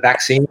a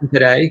vaccine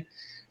today.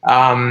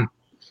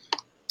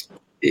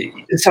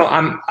 So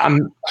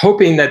I'm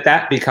hoping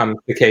that becomes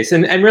the case.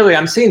 And really,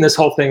 I'm seeing this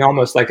whole thing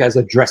almost like as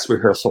a dress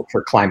rehearsal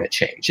for climate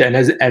change. And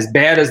as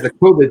bad as the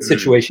COVID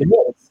situation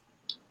is,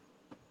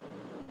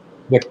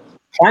 the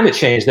climate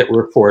change that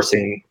we're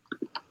forcing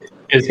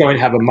is going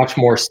to have a much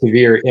more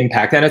severe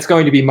impact, and it's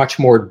going to be much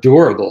more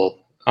durable,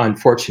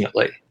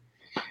 unfortunately.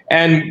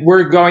 And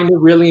we're going to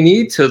really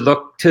need to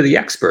look to the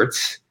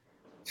experts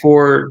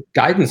for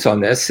guidance on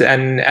this.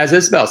 And as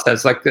Isabel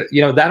says,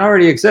 that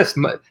already exists.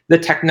 The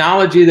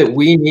technology that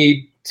we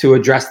need to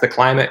address the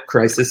climate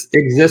crisis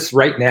exists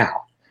right now.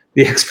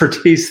 The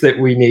expertise that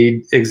we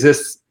need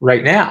exists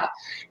right now.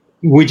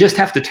 We just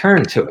have to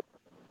turn to it.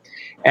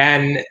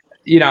 And,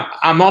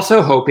 I'm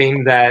also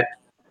hoping that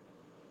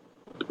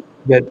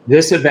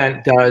this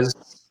event does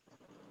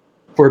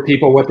for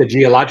people what the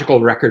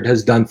geological record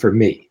has done for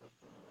me,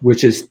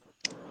 which is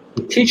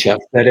to teach us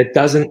that it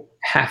doesn't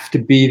have to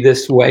be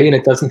this way, and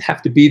it doesn't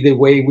have to be the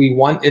way we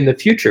want in the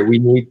future. We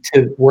need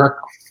to work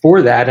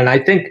for that. And I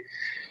think,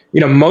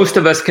 most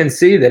of us can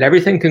see that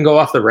everything can go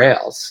off the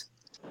rails,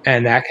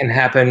 and that can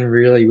happen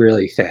really,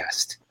 really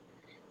fast.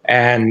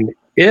 And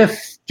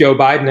if Joe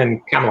Biden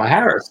and Kamala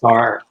Harris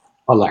are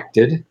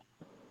elected,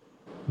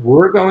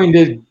 we're going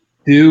to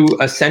do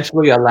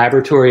essentially a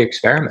laboratory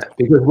experiment,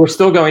 because we're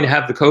still going to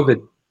have the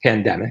COVID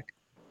pandemic.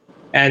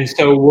 And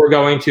so we're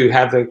going to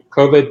have the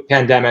COVID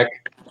pandemic,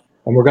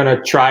 and we're going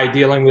to try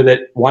dealing with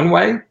it one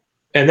way,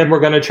 and then we're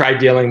going to try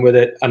dealing with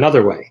it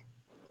another way.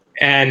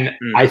 And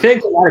I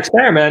think in that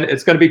experiment,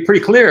 it's going to be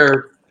pretty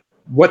clear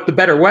what the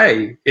better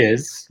way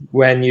is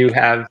when you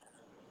have,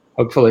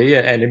 hopefully,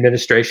 an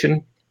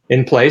administration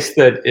in place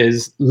that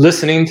is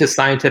listening to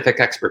scientific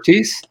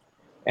expertise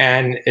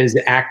and is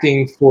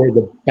acting for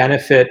the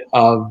benefit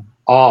of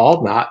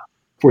all, not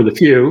for the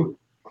few.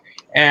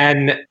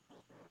 And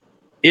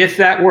if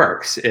that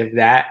works, if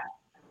that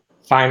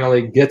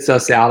finally gets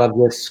us out of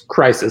this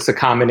crisis, a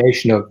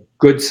combination of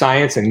good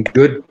science and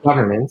good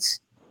governance,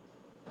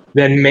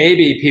 then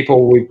maybe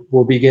people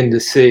will begin to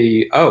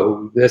see,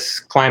 oh, this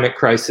climate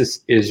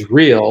crisis is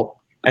real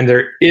and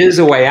there is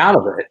a way out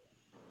of it,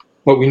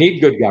 but we need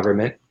good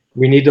government.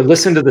 We need to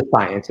listen to the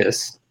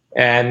scientists,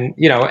 and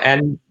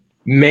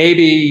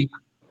maybe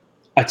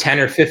a 10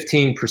 or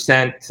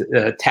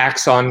 15%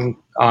 tax on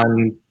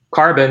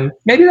carbon,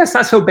 maybe that's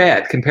not so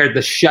bad compared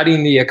to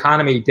shutting the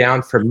economy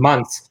down for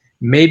months,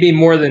 maybe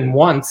more than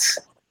once.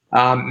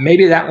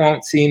 Maybe that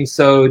won't seem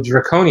so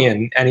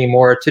draconian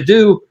anymore to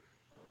do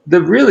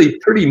the really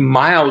pretty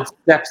mild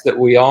steps that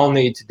we all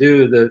need to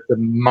do, the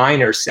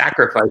minor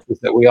sacrifices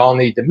that we all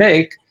need to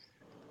make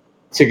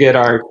to get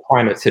our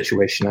climate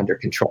situation under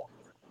control.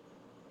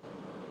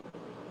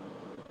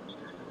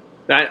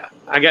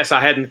 I guess I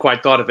hadn't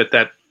quite thought of it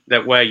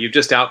that way. You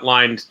just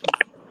outlined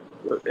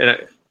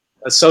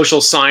a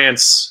social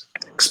science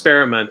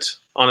experiment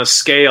on a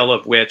scale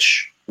of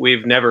which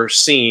we've never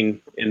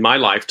seen in my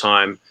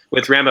lifetime,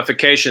 with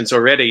ramifications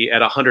already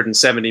at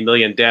 170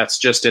 million deaths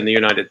just in the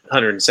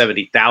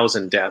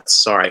 170,000 deaths,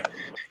 sorry,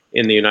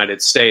 in the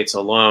United States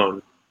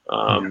alone.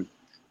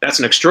 That's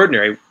an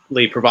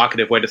extraordinarily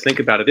provocative way to think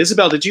about it.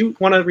 Isabel, did you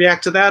want to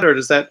react to that, or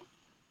does that?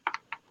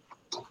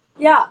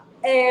 Yeah.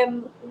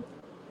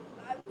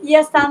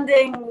 Yes,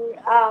 standing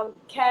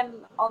Ken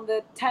on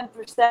the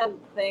 10%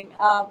 thing.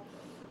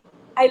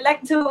 I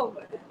like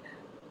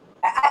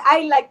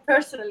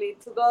personally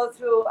to go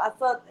through a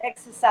thought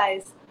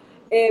exercise,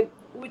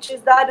 which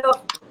is that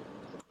of,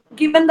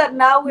 given that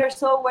now we're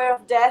so aware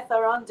of death,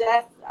 around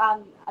death,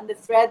 and the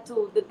threat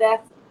to the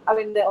death, of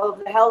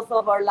the health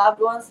of our loved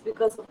ones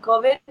because of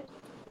COVID,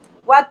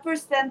 what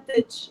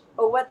percentage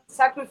or what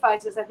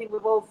sacrifices, I think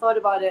we've all thought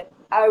about it,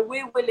 are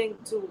we willing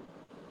to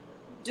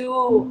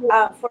do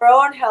for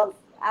our own health?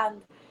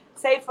 And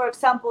say, for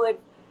example, if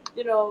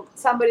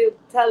somebody will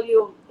tell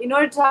you, in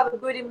order to have a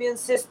good immune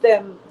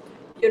system,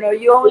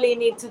 you only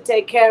need to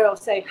take care of,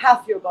 say,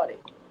 half your body,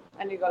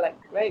 and you go like,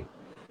 great,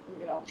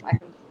 I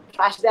can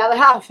trash the other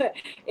half.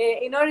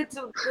 In order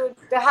to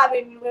have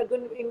a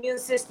good immune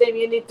system,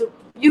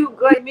 you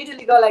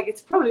immediately go like,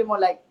 it's probably more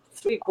like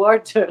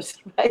 3/4,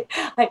 right?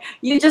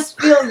 You just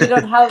feel you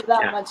don't have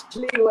that much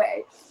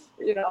leeway.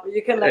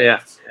 you can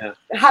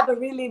have a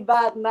really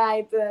bad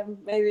night.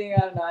 Maybe, I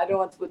don't know, I don't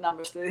want to put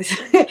numbers to this.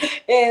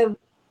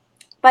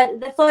 But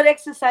the thought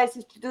exercise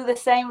is to do the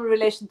same in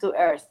relation to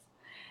Earth.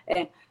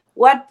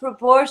 What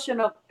proportion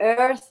of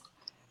Earth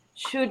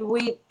should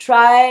we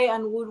try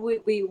and would we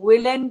be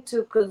willing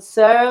to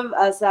conserve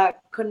as a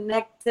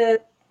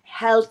connected,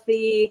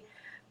 healthy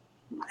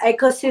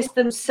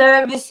ecosystem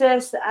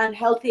services and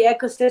healthy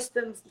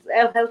ecosystems,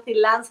 healthy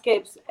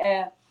landscapes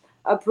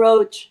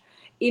approach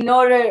in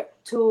order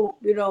to,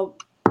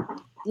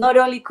 not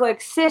only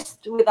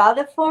coexist with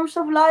other forms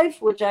of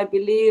life, which I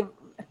believe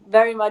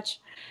very much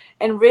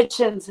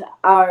enriches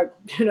our,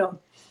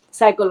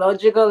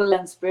 psychological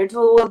and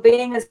spiritual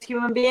well-being as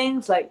human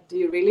beings. Like, do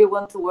you really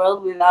want a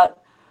world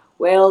without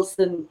whales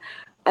and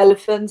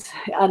elephants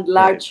and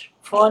large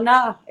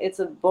fauna? It's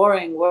a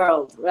boring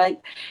world, right?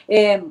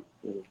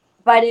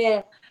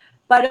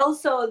 But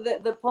also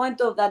the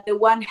point of that, the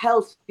One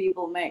Health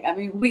people make. I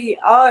mean,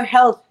 our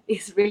health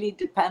is really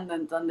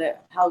dependent on the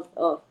health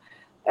of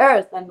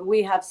Earth, and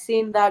we have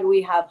seen that.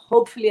 We have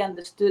hopefully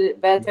understood it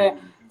better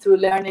through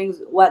learning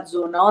what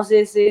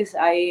zoonosis is,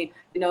 i.e.,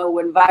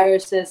 when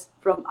viruses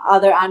from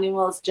other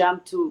animals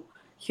jump to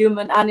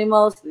human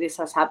animals. This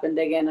has happened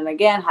again and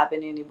again,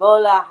 happened in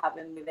Ebola,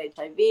 happened with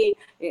HIV,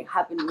 it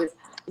happened with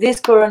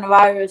this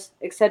coronavirus,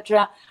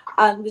 etc.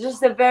 And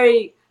just a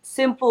very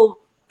simple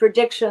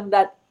prediction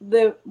that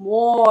the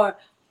more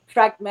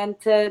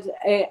fragmented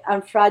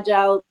and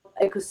fragile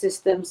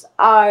ecosystems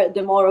are,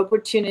 the more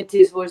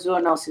opportunities for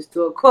zoonosis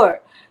to occur.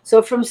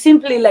 So from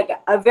simply like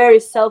a very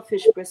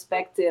selfish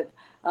perspective,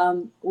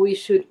 we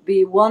should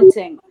be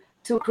wanting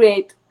to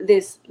create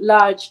this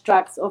large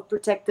tracts of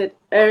protected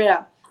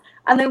area.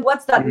 And then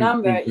what's that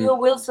number? E.O.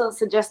 Wilson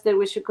suggested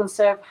we should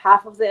conserve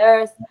half of the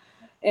Earth.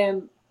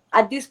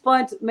 At this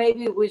point,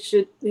 maybe we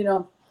should,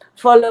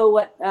 follow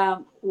what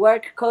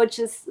work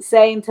coaches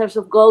say in terms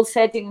of goal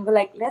setting, and be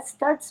like, let's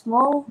start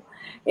small.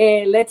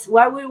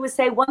 Why would we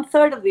say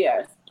 1/3 of the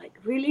Earth? Like,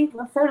 really,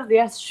 1/3 of the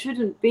Earth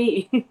shouldn't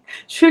be.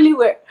 Surely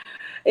we're,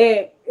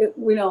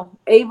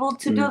 able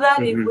to do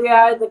that. If we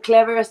are the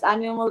cleverest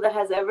animal that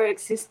has ever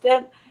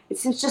existed, it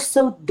seems just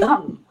so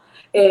dumb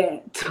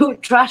to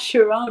trash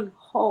your own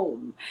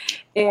home.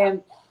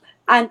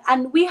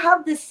 And we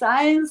have the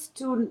science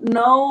to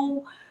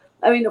know.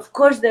 I mean, of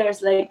course,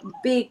 there's like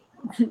big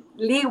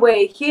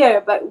leeway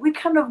here, but we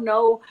kind of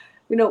know,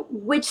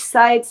 which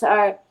sites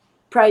are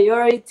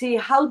priority,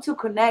 how to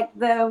connect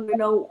them,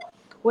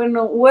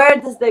 where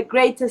does the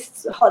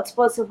greatest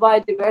hotspots of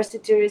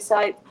biodiversity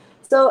reside.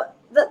 So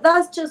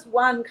that's just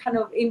one kind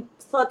of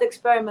thought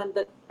experiment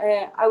that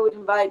I would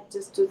invite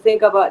just to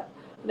think about,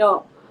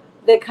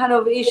 the kind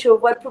of issue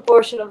of what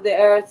proportion of the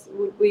Earth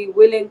would be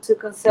willing to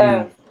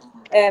conserve,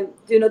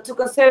 to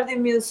conserve the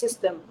immune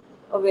system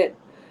of it.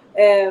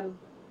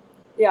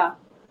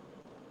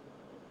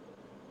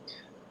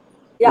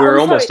 We're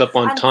almost up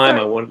on time.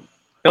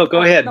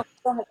 Go ahead.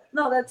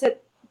 No, that's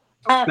it.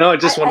 No, I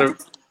just want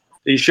to.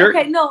 Are you sure?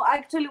 Okay, no, I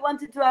actually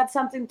wanted to add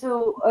something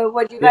to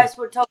what you guys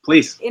were talking.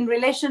 Please. In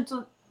relation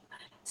to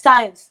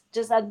science,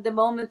 just at the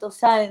moment of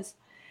science,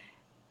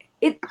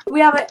 we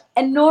have an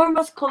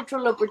enormous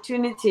cultural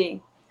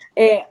opportunity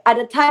at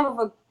a time of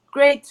a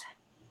great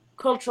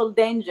cultural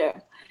danger,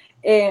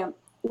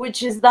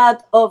 which is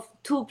that of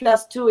 2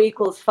 + 2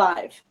 =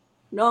 5.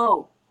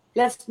 No,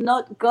 let's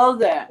not go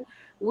there.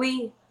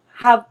 We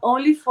have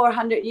only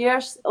 400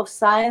 years of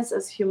science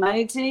as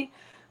humanity.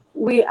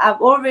 We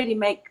have already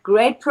made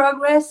great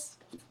progress.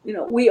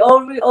 We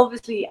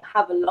obviously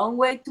have a long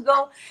way to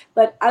go,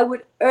 but I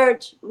would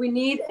urge, we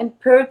need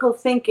empirical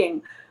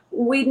thinking.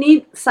 We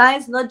need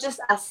science, not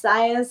just as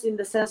science in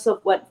the sense of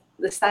what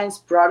the science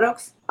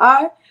products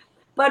are,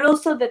 but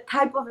also the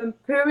type of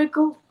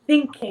empirical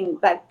thinking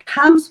that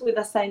comes with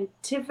a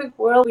scientific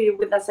worldview,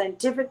 with a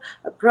scientific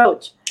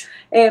approach.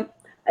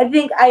 I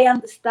think I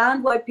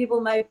understand why people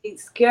might be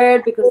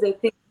scared, because they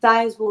think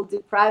science will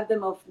deprive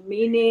them of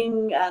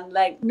meaning, and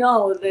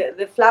no,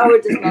 the flower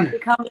does not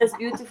become less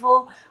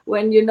beautiful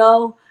when you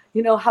know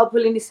how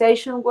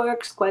pollination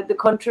works. Quite the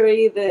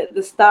contrary,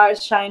 the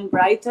stars shine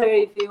brighter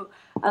if you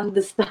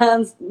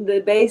understand the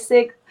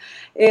basic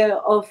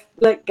of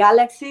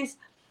galaxies.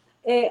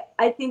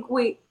 I think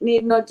we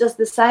need not just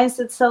the science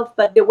itself,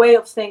 but the way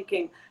of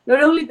thinking.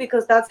 Not only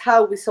because that's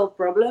how we solve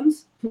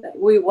problems,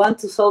 we want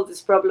to solve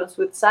these problems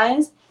with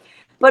science,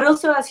 but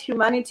also as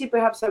humanity,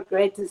 perhaps our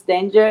greatest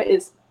danger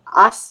is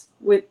us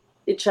with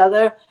each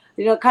other,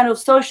 kind of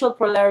social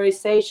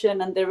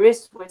polarization and the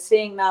risks we're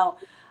seeing now.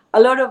 A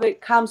lot of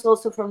it comes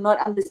also from not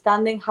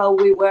understanding how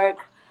we work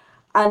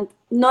and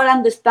not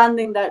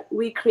understanding that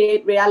we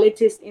create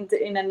realities in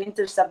an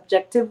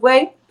intersubjective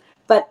way.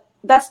 But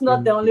that's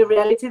not the only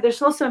reality.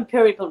 There's also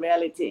empirical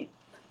reality.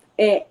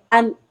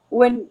 And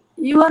when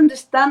you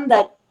understand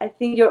that, I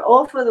think your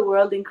awe for the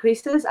world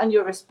increases and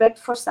your respect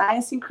for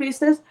science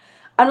increases.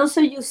 And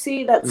also you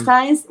see that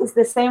science is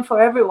the same for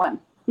everyone.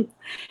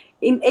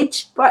 In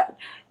each part,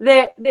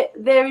 there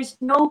is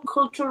no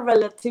cultural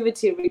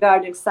relativity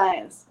regarding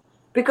science,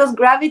 because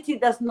gravity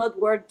does not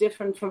work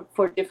different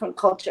for different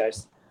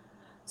cultures.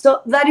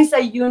 So that is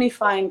a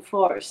unifying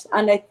force.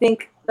 And I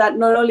think that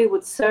not only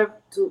would serve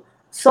to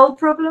solve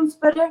problems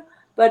better,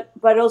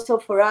 but also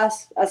for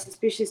us as a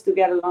species to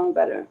get along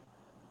better.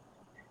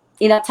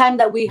 In a time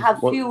that we have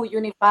few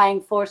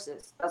unifying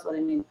forces. That's what I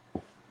mean.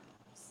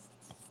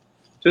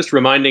 Just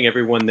reminding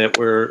everyone that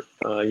you're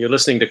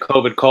listening to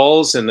COVID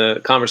Calls and the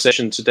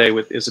conversation today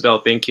with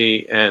Isabel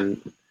Binke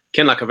and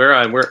Ken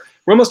Lacavera, and we're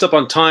almost up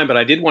on time, but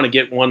I did want to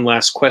get one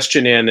last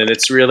question in, and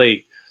it's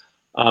really,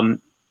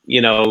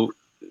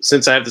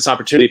 since I have this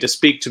opportunity to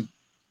speak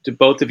to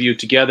both of you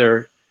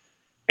together,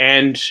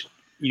 and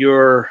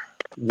your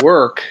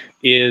work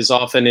is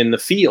often in the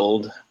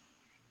field,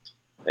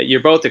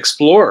 you're both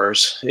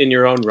explorers in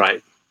your own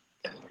right.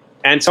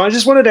 And so I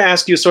just wanted to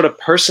ask you sort of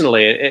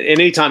personally,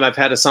 anytime I've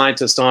had a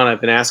scientist on,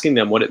 I've been asking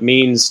them what it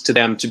means to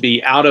them to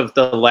be out of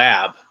the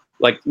lab,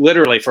 like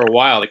literally for a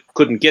while, they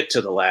couldn't get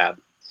to the lab,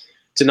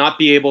 to not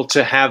be able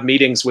to have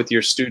meetings with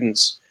your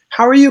students.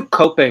 How are you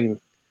coping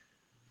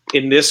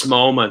in this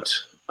moment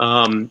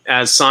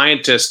as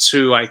scientists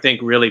who I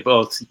think really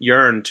both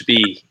yearn to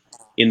be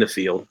in the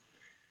field?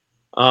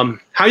 How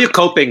are you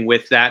coping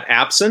with that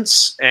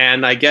absence?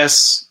 And I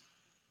guess,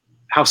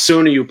 how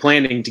soon are you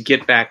planning to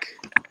get back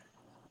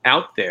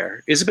out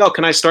there? Isabel,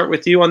 can I start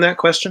with you on that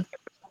question?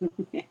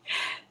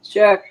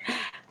 Sure.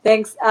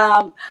 Thanks.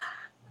 I'm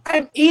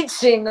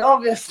itching,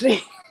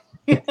 obviously.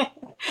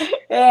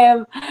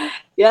 I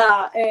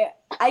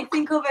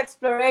think of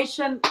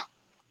exploration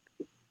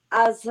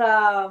as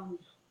a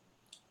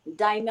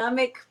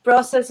dynamic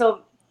process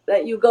of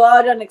that you go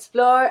out and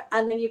explore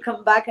and then you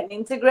come back and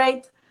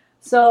integrate.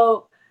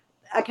 So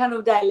a kind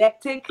of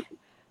dialectic.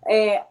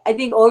 I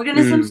think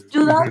organisms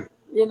do that.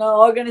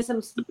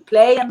 Organisms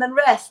play and then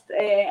rest.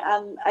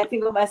 And I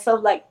think of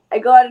myself like I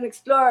go out and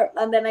explore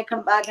and then I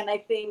come back and I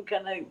think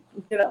and I,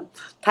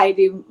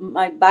 tidy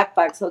my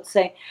backpack, so to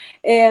say.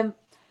 I'm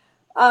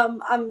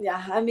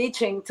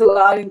itching to go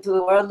out into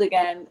the world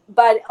again.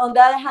 But on the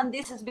other hand,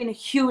 this has been a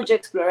huge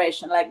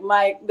exploration.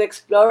 Like the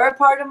explorer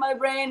part of my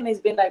brain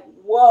has been like,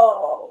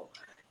 whoa,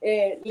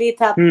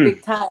 lit up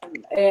big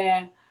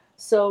time.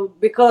 So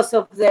because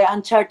of the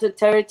uncharted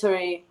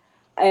territory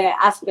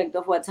aspect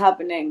of what's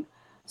happening.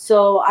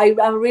 So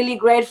I'm really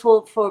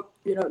grateful for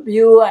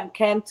you and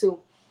Ken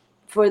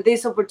for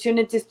these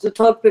opportunities to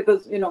talk,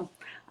 because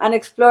an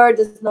explorer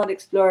does not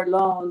explore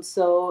alone.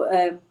 So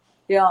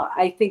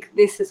I think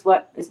this is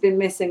what has been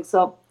missing.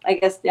 So I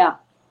guess that's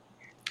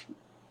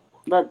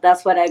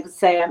what I would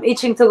say. I'm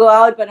itching to go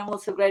out, but I'm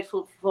also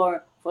grateful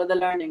for the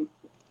learning.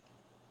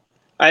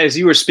 As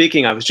you were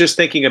speaking, I was just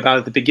thinking about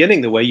at the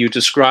beginning the way you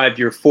described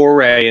your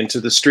foray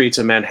into the streets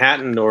of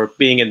Manhattan or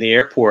being in the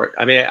airport.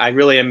 I mean, I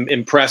really am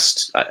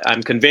impressed.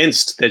 I'm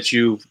convinced that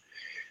you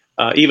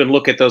even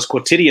look at those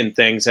quotidian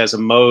things as a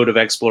mode of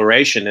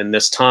exploration in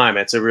this time.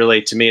 It's a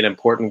really, to me, an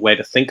important way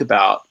to think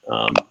about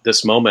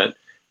this moment.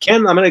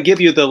 Ken, I'm going to give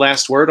you the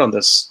last word on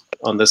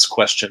this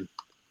question.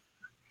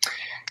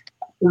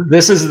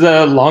 This is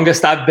the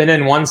longest I've been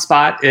in one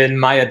spot in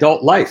my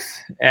adult life,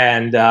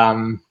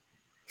 and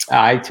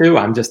I too,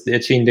 I'm just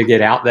itching to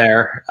get out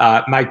there.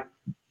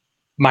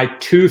 My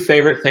two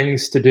favorite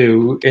things to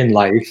do in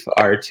life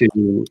are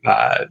to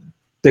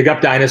dig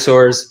up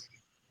dinosaurs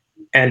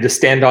and to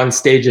stand on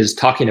stages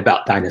talking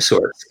about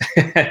dinosaurs.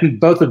 And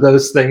both of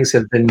those things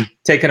have been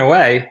taken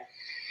away.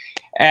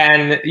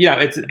 And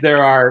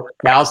there are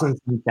thousands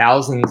and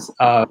thousands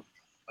of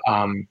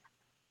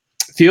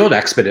field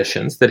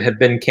expeditions that have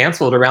been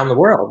canceled around the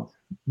world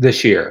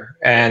this year,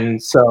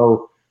 and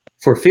so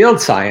for field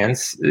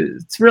science,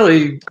 it's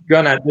really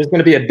there's going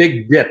to be a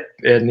big dip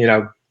in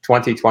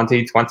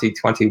 2020,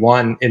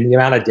 2021 in the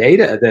amount of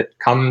data that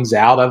comes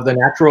out of the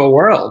natural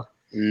world.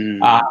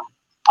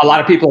 A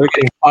lot of people are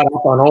getting caught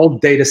up on old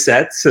data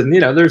sets, and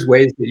there's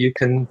ways that you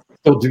can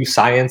still do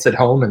science at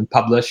home and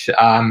publish.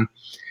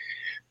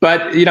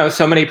 But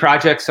so many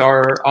projects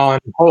are on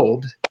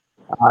hold.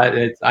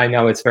 I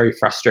know it's very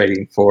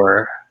frustrating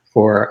for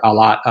a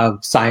lot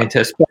of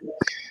scientists, but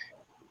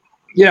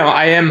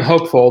I am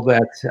hopeful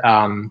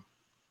that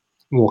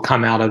we'll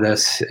come out of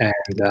this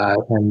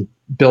and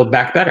build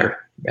back better,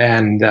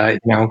 and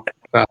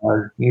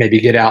maybe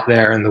get out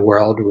there in the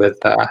world with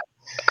a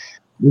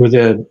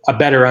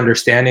better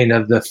understanding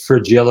of the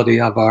fragility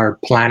of our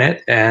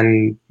planet,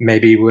 and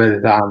maybe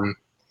with a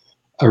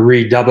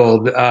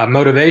redoubled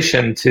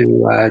motivation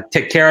to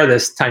take care of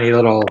this tiny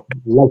little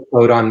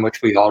lifeboat on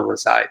which we all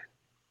reside.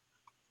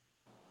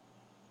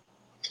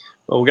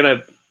 Well, we're going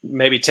to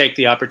maybe take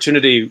the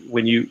opportunity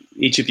when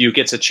each of you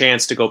gets a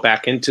chance to go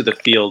back into the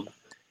field.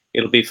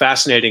 It'll be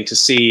fascinating to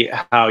see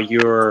how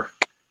your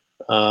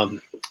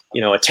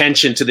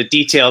attention to the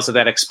details of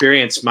that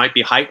experience might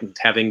be heightened,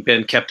 having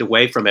been kept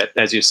away from it,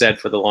 as you said,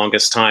 for the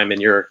longest time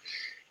in your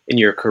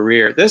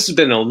career. This has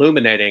been an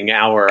illuminating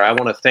hour. I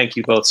want to thank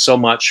you both so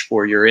much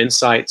for your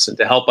insights and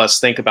to help us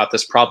think about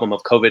this problem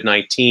of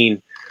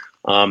COVID-19,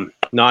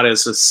 not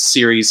as a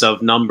series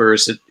of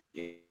numbers at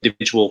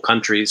individual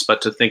countries,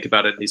 but to think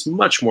about it in these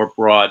much more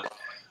broad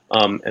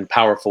and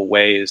powerful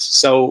ways.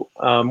 So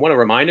I want to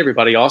remind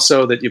everybody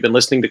also that you've been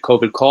listening to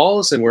COVID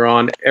Calls, and we're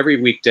on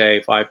every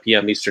weekday, 5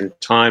 p.m. Eastern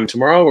Time.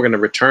 Tomorrow, we're going to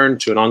return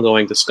to an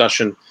ongoing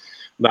discussion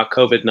about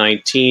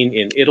COVID-19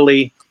 in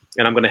Italy,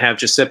 and I'm going to have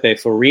Giuseppe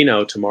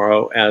Forino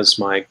tomorrow as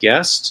my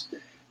guest.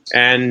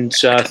 And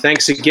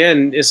thanks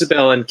again,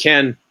 Isabel and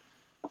Ken,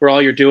 for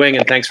all you're doing,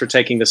 and thanks for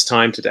taking this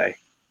time today.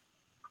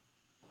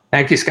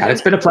 Thank you, Scott.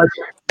 It's been a pleasure.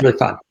 Really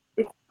fun.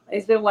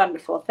 It's been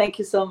wonderful. Thank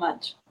you so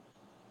much.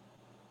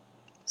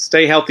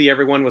 Stay healthy,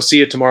 everyone. We'll see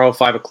you tomorrow,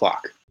 5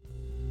 o'clock.